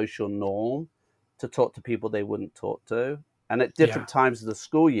their social norm to talk to people they wouldn't talk to. And at different times of the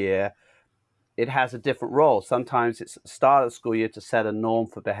school year, it has a different role. Sometimes it's at the start of the school year to set a norm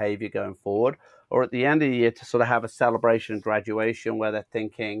for behavior going forward, or at the end of the year to sort of have a celebration and graduation where they're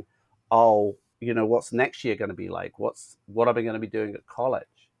thinking, oh, you know, what's next year going to be like? What am I going to be doing at college?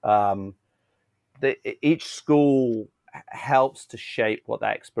 Each school helps to shape what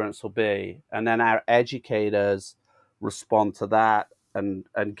that experience will be. And then our educators respond to that and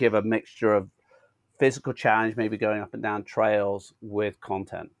give a mixture of physical challenge, maybe going up and down trails with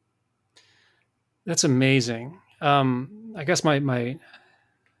content. That's amazing. I guess my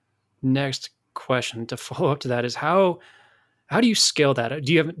next question to follow up to that is how do you scale that?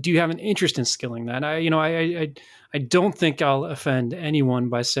 Do you have an interest in scaling that? I don't think I'll offend anyone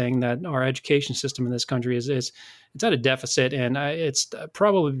by saying that our education system in this country is it's at a deficit, and it's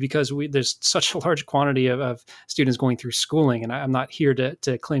probably because there's such a large quantity of students going through schooling, and I'm not here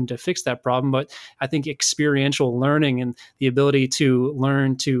to claim to fix that problem, but I think experiential learning and the ability to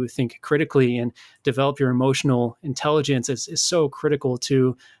learn to think critically and develop your emotional intelligence is so critical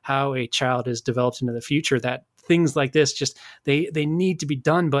to how a child is developed into the future, that things like this just they need to be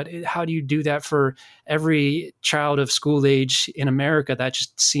done. But how do you do that for every child of school age in America? That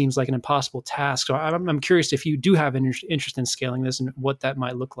just seems like an impossible task. So I'm curious if you do have an interest in scaling this and what that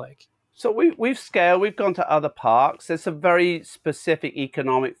might look like. So we've scaled. We've gone to other parks. There's some very specific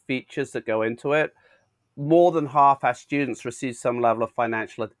economic features that go into it. More than half our students receive some level of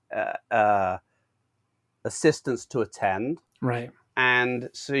financial assistance to attend. Right. And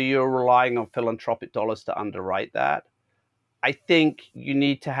so you're relying on philanthropic dollars to underwrite that. I think you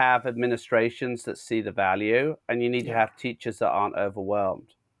need to have administrations that see the value, and you need to have teachers that aren't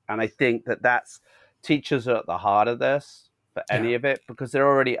overwhelmed. And I think that's teachers are at the heart of this for any of it, because they're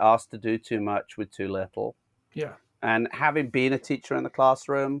already asked to do too much with too little. Yeah. And having been a teacher in the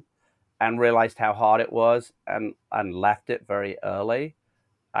classroom and realized how hard it was and left it very early,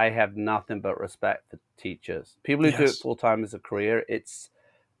 I have nothing but respect for teachers. People who do it full time as a career, it's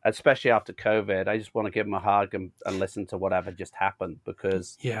especially after COVID, I just want to give them a hug and listen to whatever just happened,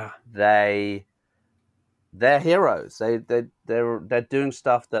 because they're heroes. They're doing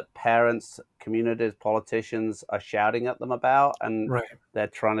stuff that parents, communities, politicians are shouting at them about, and they're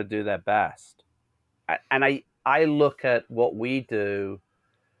trying to do their best. And I look at what we do.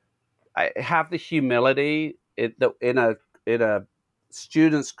 I have the humility in a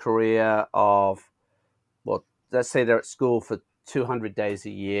student's career of, well, let's say they're at school for 200 days a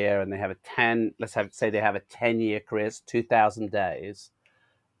year and they have say they have a 10-year career, it's 2,000 days.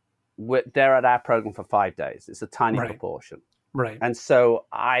 They're at our program for 5 days. It's a tiny proportion. Right. And so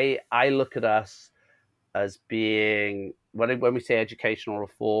I look at us as being, when we say educational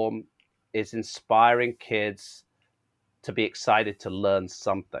reform, is inspiring kids to be excited to learn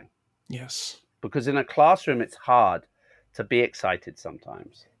something. Yes. Because in a classroom, it's hard to be excited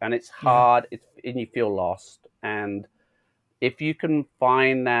sometimes, and it's hard, and you feel lost. And if you can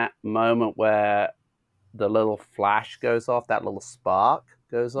find that moment where the little flash goes off, that little spark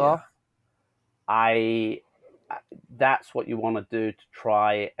goes off, that's what you want to do to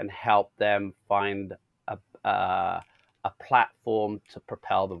try and help them find a platform to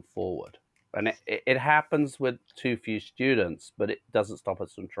propel them forward. And it happens with too few students, but it doesn't stop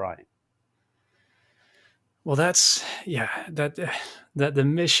us from trying. Well, that the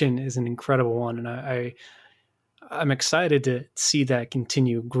mission is an incredible one, and I'm excited to see that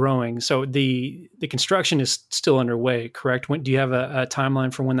continue growing. So the construction is still underway, correct? Do you have a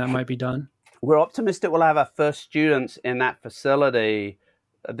timeline for when that might be done? We're optimistic we'll have our first students in that facility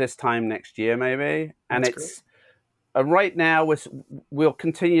this time next year, maybe. And That's it's right now we'll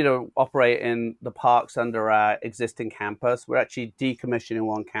continue to operate in the parks under our existing campus. We're actually decommissioning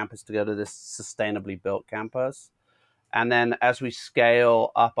one campus to go to this sustainably built campus. And then as we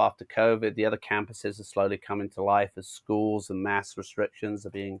scale up after COVID, the other campuses are slowly coming to life as schools and mass restrictions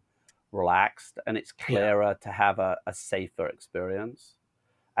are being relaxed, and it's clearer to have a safer experience.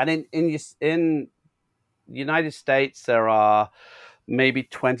 And in the United States, there are maybe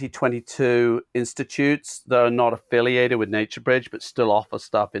 22 institutes that are not affiliated with NatureBridge, but still offer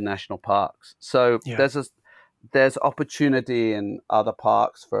stuff in national parks. So there's opportunity in other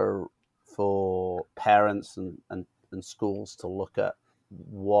parks for parents and schools to look at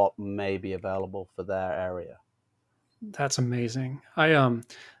what may be available for their area. That's amazing. I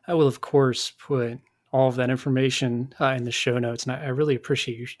will of course put all of that information in the show notes, and I really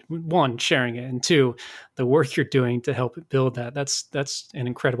appreciate you, one, sharing it, and two, the work you're doing to help build that. That's an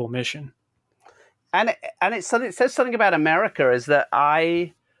incredible mission. And it says something about America is that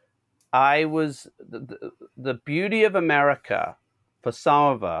I was the beauty of America for some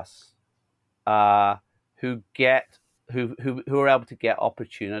of us who are able to get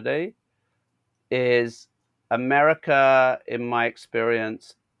opportunity is America, in my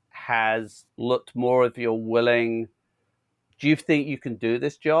experience, has looked more if you're willing. Do you think you can do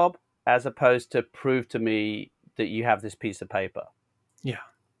this job, as opposed to prove to me that you have this piece of paper? Yeah.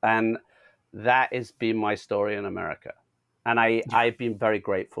 And that has been my story in America. And I've been very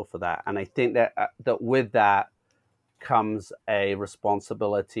grateful for that. And I think that with that comes a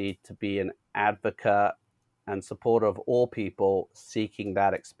responsibility to be an advocate and supporter of all people seeking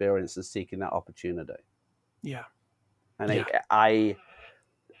that experience and seeking that opportunity. Yeah. And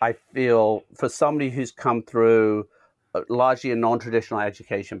I feel for somebody who's come through largely a non-traditional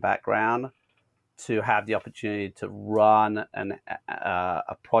education background to have the opportunity to run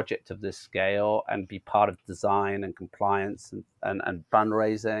a project of this scale and be part of design and compliance and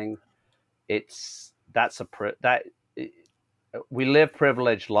fundraising, we live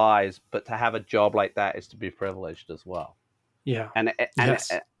privileged lives, but to have a job like that is to be privileged as well. Yeah.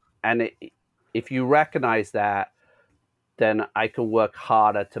 And if you recognize that, then I can work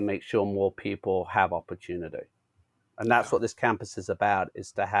harder to make sure more people have opportunity. And that's what this campus is about,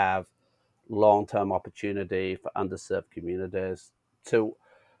 is to have long-term opportunity for underserved communities to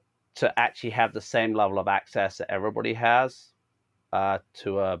actually have the same level of access that everybody has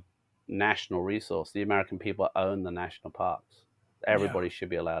to a national resource. The American people own the national parks. Everybody should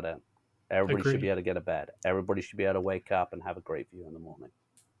be allowed in. Everybody should be able to get a bed. Everybody should be able to wake up and have a great view in the morning.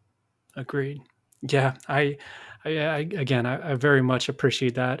 Agreed. Yeah, I very much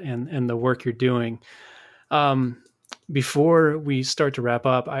appreciate that and the work you're doing. Before we start to wrap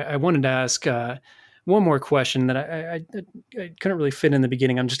up, I wanted to ask one more question that I couldn't really fit in the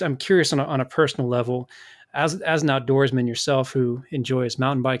beginning. I'm curious on a personal level, as an outdoorsman yourself who enjoys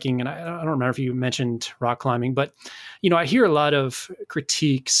mountain biking, and I don't remember if you mentioned rock climbing, but I hear a lot of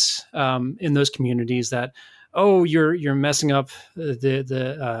critiques in those communities that, oh, you're messing up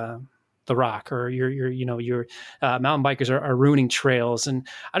the rock, or your mountain bikers are ruining trails, and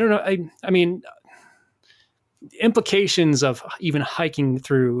I don't know. I mean, implications of even hiking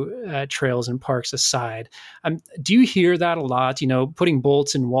through trails and parks aside, do you hear that a lot? Putting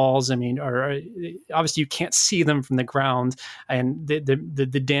bolts in walls. I mean, or obviously you can't see them from the ground, and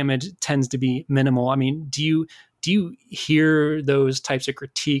the damage tends to be minimal. I mean, do you hear those types of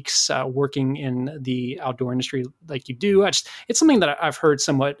critiques working in the outdoor industry like you do? It's something that I've heard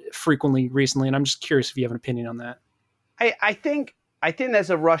somewhat frequently recently, and I'm just curious if you have an opinion on that. I think there's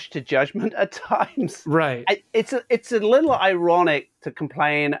a rush to judgment at times. Right. It's a little ironic to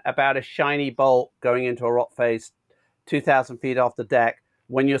complain about a shiny bolt going into a rock face 2,000 feet off the deck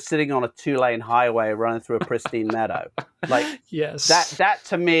when you're sitting on a 2-lane highway running through a pristine meadow. Like, yes, that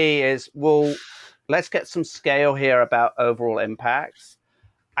to me is, well, let's get some scale here about overall impacts.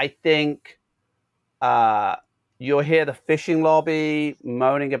 I think you'll hear the fishing lobby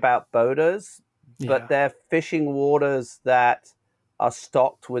moaning about boaters, but they're fishing waters that are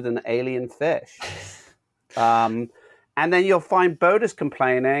stocked with an alien fish. And then you'll find boaters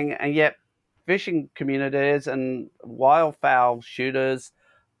complaining, and yet fishing communities and wildfowl shooters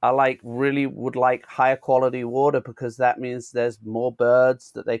are really would like higher quality water, because that means there's more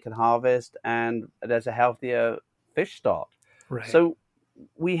birds that they can harvest and there's a healthier fish stock. Right. So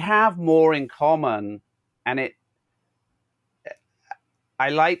we have more in common, and I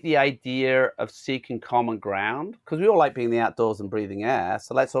like the idea of seeking common ground, because we all like being in the outdoors and breathing air.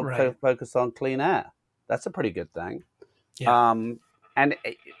 So let's all focus on clean air. That's a pretty good thing. Yeah. And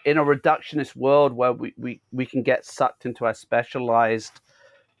in a reductionist world where we can get sucked into our specialized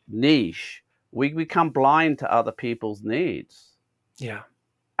niche, we become blind to other people's needs. Yeah.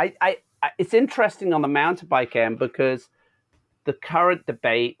 It's interesting on the mountain bike end, because the current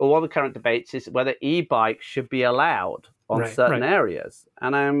debate, or one of the current debates, is whether e-bikes should be allowed on certain areas.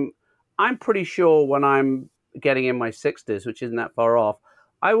 And I'm pretty sure when I'm getting in my 60s, which isn't that far off,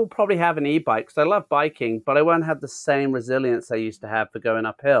 I will probably have an e-bike because I love biking, but I won't have the same resilience I used to have for going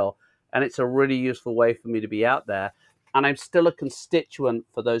uphill. And it's a really useful way for me to be out there. And I'm still a constituent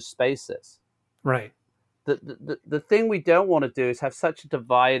for those spaces. Right. The thing we don't want to do is have such a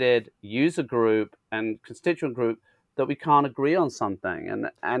divided user group and constituent group that we can't agree on something.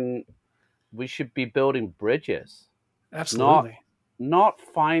 And we should be building bridges. Absolutely. Not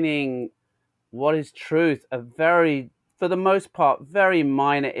finding what is truth are very, for the most part, very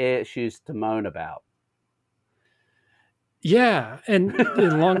minor issues to moan about. Yeah, and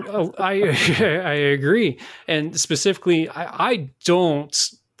I agree. And specifically, I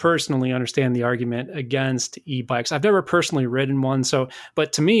don't personally understand the argument against e-bikes. I've never personally ridden one,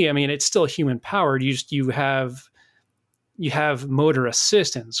 but to me, I mean, it's still human powered. You have motor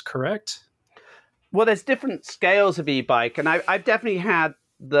assistance, correct? Well, there's different scales of e-bike, and I've definitely had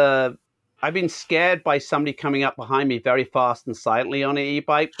I've been scared by somebody coming up behind me very fast and silently on an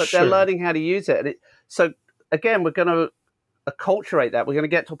e-bike, but they're learning how to use it. So again, we're going to acculturate that. We're going to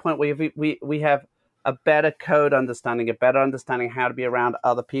get to a point where we have a better code understanding, a better understanding how to be around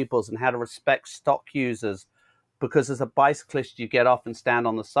other people's and how to respect stock users. Because as a bicyclist, you get off and stand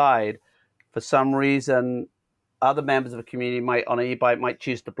on the side. For some reason, other members of a community on an e-bike might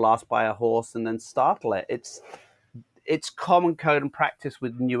choose to blast by a horse and then startle it. It's common code and practice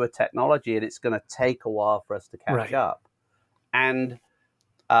with newer technology, and it's going to take a while for us to catch up. And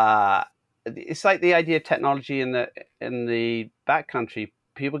it's like the idea of technology in the backcountry.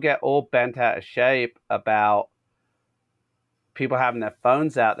 People get all bent out of shape about people having their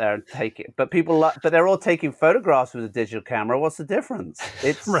phones out there and take it, but they're all taking photographs with a digital camera. What's the difference?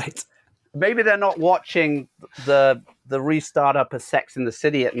 It's right. Maybe they're not watching the restart up of Sex in the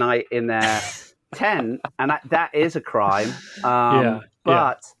City at night in their tent, and that is a crime.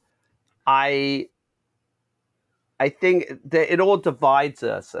 But I think that it all divides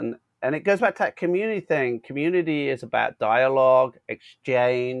us, and it goes back to that community thing. Community is about dialogue,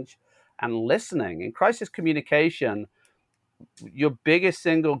 exchange, and listening. In crisis communication, your biggest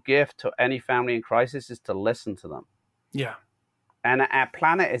single gift to any family in crisis is to listen to them. Yeah. And our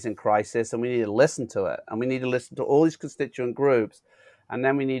planet is in crisis, and we need to listen to it. And we need to listen to all these constituent groups. And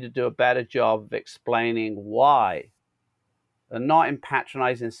then we need to do a better job of explaining why. And not in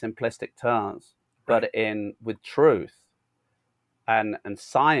patronizing, simplistic terms, but with truth and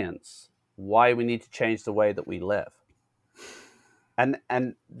science, why we need to change the way that we live. And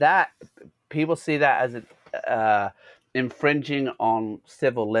that, people see that as infringing on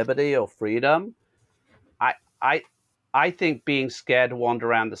civil liberty or freedom. I think being scared to wander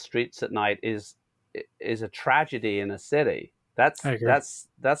around the streets at night is a tragedy in a city. That's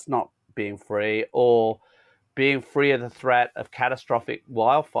not being free, or being free of the threat of catastrophic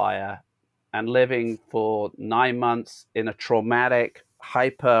wildfire and living for 9 months in a traumatic,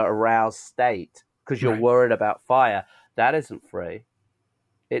 hyper aroused state because you're worried about fire. That isn't free.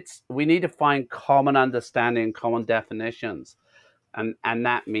 We need to find common understanding, common definitions, and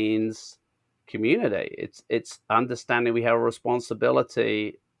that means community. It's understanding we have a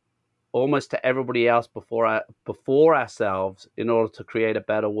responsibility almost to everybody else before ourselves in order to create a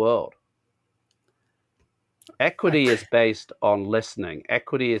better world. Equity is based on listening.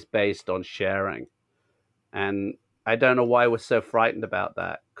 Equity is based on sharing. And I don't know why we're so frightened about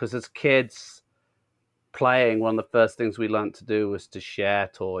that, because as kids playing, one of the first things we learned to do was to share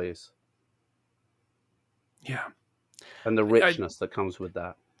toys. Yeah. And the richness that comes with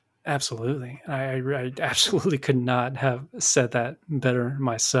that. Absolutely. I absolutely could not have said that better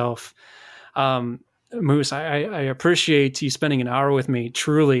myself. Moose, I appreciate you spending an hour with me.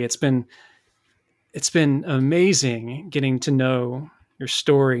 Truly, it's been amazing getting to know your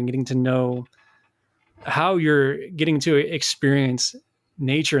story and getting to know how you're getting to experience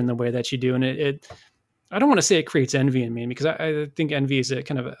nature in the way that you do. And I don't want to say it creates envy in me, because I think envy is a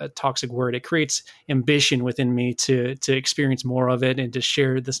kind of a toxic word. It creates ambition within me to experience more of it and to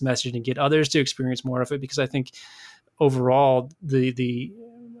share this message and get others to experience more of it. Because I think overall, the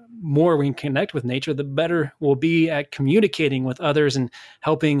more we can connect with nature, the better we'll be at communicating with others and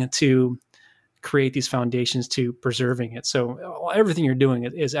helping to create these foundations to preserving it. So everything you're doing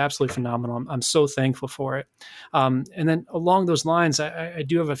is absolutely phenomenal. I'm so thankful for it. And then along those lines, I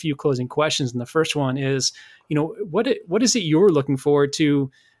do have a few closing questions. And the first one is, what is it you're looking forward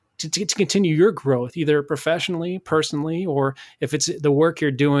to continue your growth, either professionally, personally, or if it's the work you're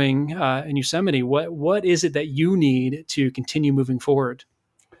doing in Yosemite, what is it that you need to continue moving forward?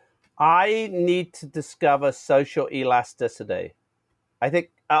 I need to discover social elasticity. I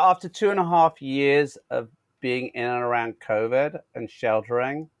think after 2.5 years of being in and around COVID and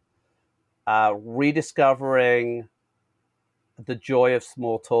sheltering, rediscovering the joy of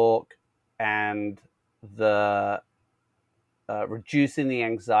small talk and the reducing the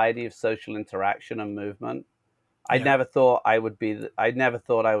anxiety of social interaction and movement. I Yeah. never thought I would be. I never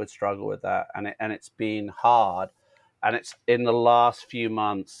thought I would struggle with that, and it's been hard. And it's in the last few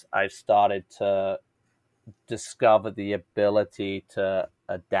months I've started to discover the ability to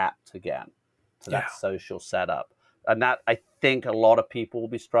adapt again to Yeah. that social setup, and that I think a lot of people will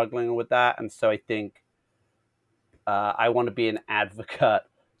be struggling with that. And so I think I want to be an advocate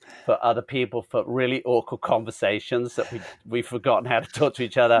for other people for really awkward conversations that we've forgotten how to talk to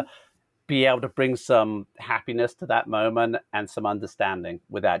each other, be able to bring some happiness to that moment and some understanding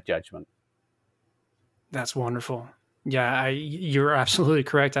without judgment. That's wonderful. Yeah, you're absolutely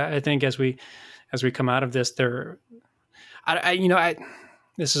correct. I think as we come out of this, this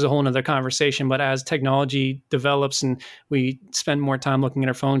is a whole nother conversation, but as technology develops and we spend more time looking at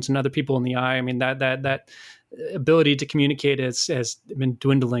our phones and other people in the eye, I mean, that ability to communicate has been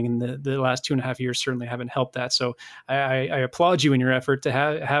dwindling, and the last 2.5 years certainly haven't helped that. So I applaud you in your effort to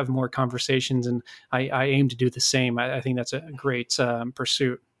have more conversations, and I aim to do the same. I think that's a great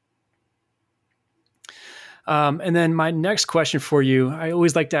pursuit. And then my next question for you, I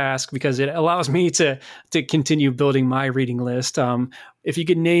always like to ask because it allows me to continue building my reading list. If you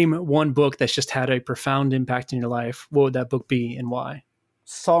could name one book that's just had a profound impact in your life, what would that book be and why?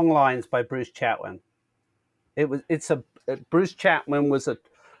 Songlines by Bruce Chatwin. Bruce Chatwin was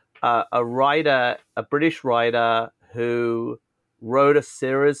a writer, a British writer who wrote a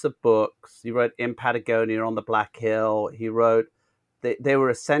series of books. He wrote In Patagonia, On the Black Hill. He wrote, they were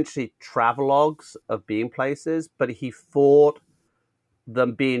essentially travelogues of being places, but he fought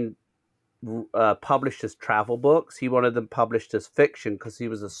them being published as travel books. He wanted them published as fiction because he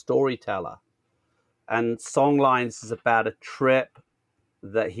was a storyteller. And Songlines is about a trip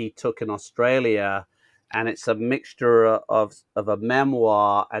that he took in Australia, and it's a mixture of a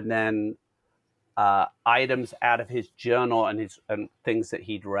memoir and then items out of his journal and things that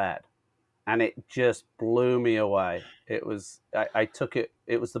he'd read, and it just blew me away. It was I took it.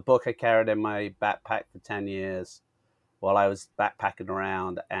 It was the book I carried in my backpack for 10 years while I was backpacking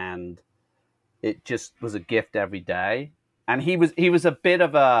around, and it just was a gift every day. And he was a bit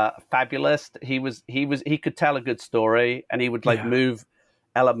of a fabulist. He could tell a good story, and he would move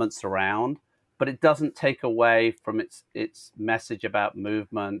elements around, but it doesn't take away from its message about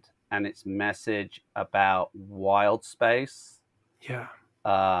movement and its message about wild space. Yeah.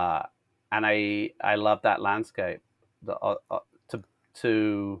 And I love that landscape.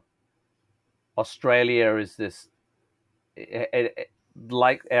 To Australia is this,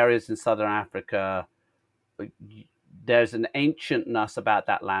 like areas in Southern Africa, there's an ancientness about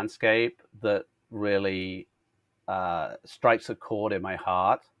that landscape that really strikes a chord in my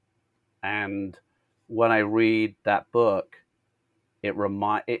heart. And when I read that book,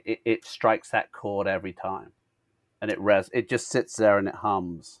 it strikes that chord every time, and it just sits there and it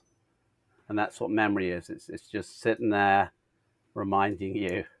hums, and that's what memory is. It's just sitting there, reminding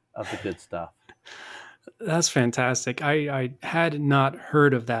you of the good stuff. That's fantastic. I had not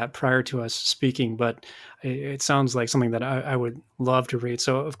heard of that prior to us speaking, but it sounds like something that I would love to read.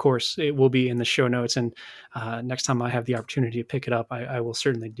 So, of course, it will be in the show notes. And next time I have the opportunity to pick it up, I will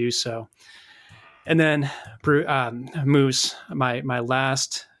certainly do so. And then, Moose, my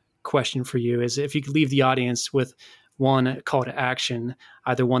last question for you is if you could leave the audience with one call to action,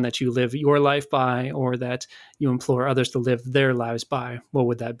 either one that you live your life by or that you implore others to live their lives by, what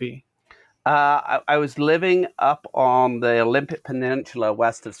would that be? I was living up on the Olympic Peninsula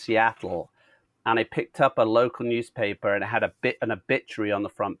west of Seattle, and I picked up a local newspaper, and it had an obituary on the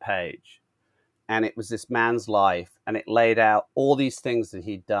front page. And it was this man's life, and it laid out all these things that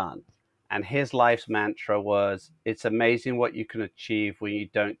he'd done. And his life's mantra was, it's amazing what you can achieve when you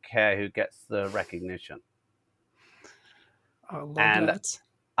don't care who gets the recognition. I love And that.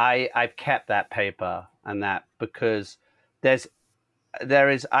 I've kept that paper and that because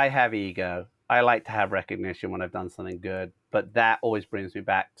I have ego. I like to have recognition when I've done something good, but that always brings me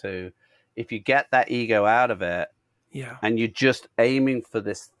back to, if you get that ego out of it, Yeah. and you're just aiming for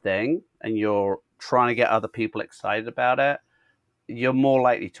this thing and you're trying to get other people excited about it, you're more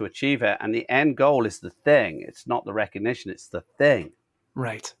likely to achieve it. And the end goal is the thing. It's not the recognition, it's the thing.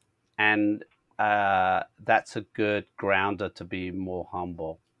 Right. And that's a good grounder to be more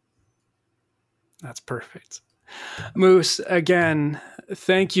humble. That's perfect. Moose, again,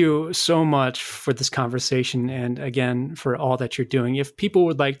 thank you so much for this conversation and again for all that you're doing. If people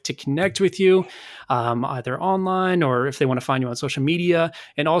would like to connect with you, either online or if they want to find you on social media,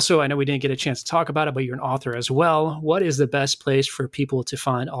 and also I know we didn't get a chance to talk about it, but you're an author as well. What is the best place for people to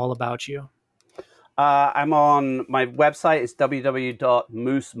find all about you? I'm on my website is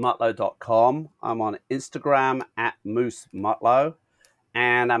www.moosemutlow.com. I'm on Instagram @moosemutlow.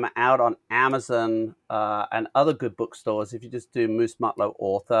 And I'm out on Amazon and other good bookstores. If you just do Moose Mutlow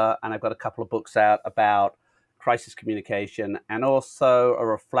author, and I've got a couple of books out about crisis communication and also a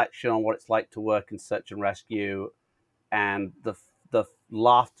reflection on what it's like to work in search and rescue and the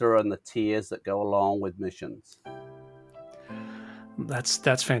laughter and the tears that go along with missions.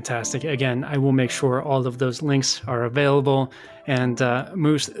 That's fantastic. Again, I will make sure all of those links are available. And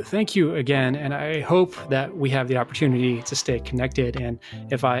Moose, thank you again. And I hope that we have the opportunity to stay connected. And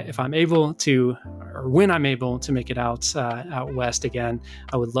if I'm able to, or when I'm able to make it out west again,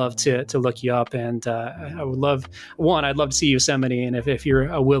 I would love to look you up. And I would love, I'd love to see Yosemite. And if you're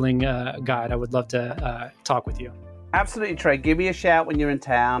a willing guide, I would love to talk with you. Absolutely, Trey. Give me a shout when you're in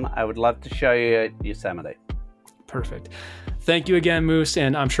town. I would love to show you Yosemite. Perfect. Thank you again, Moose,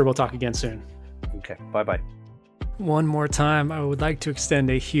 and I'm sure we'll talk again soon. Okay, bye-bye. One more time, I would like to extend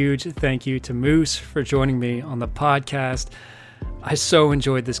a huge thank you to Moose for joining me on the podcast. I so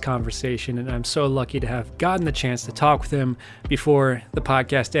enjoyed this conversation, and I'm so lucky to have gotten the chance to talk with him before the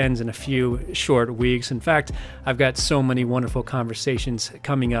podcast ends in a few short weeks. In fact, I've got so many wonderful conversations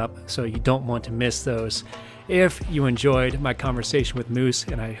coming up, so you don't want to miss those. If you enjoyed my conversation with Moose,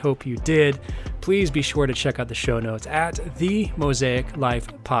 and I hope you did, please be sure to check out the show notes at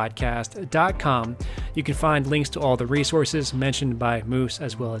themosaiclifepodcast.com. You can find links to all the resources mentioned by Moose,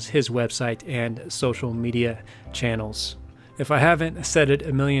 as well as his website and social media channels. If I haven't said it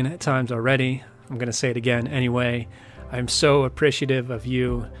a million times already, I'm going to say it again anyway. I'm so appreciative of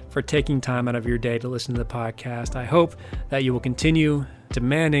you for taking time out of your day to listen to the podcast. I hope that you will continue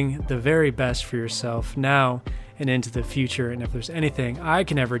demanding the very best for yourself now and into the future. And if there's anything I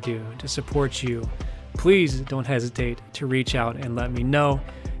can ever do to support you, please don't hesitate to reach out and let me know.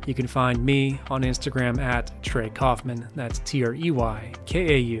 You can find me on Instagram at Trey Kaufman. That's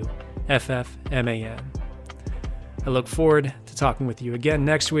TreyKauffman. I look forward to talking with you again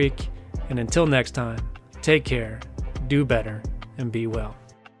next week. And until next time, take care, do better, and be well.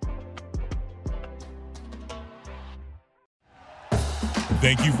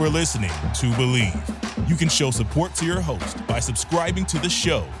 Thank you for listening to Believe. You can show support to your host by subscribing to the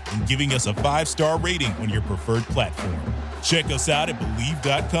show and giving us a 5-star rating on your preferred platform. Check us out at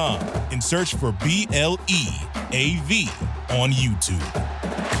Believe.com and search for BLEAV on YouTube.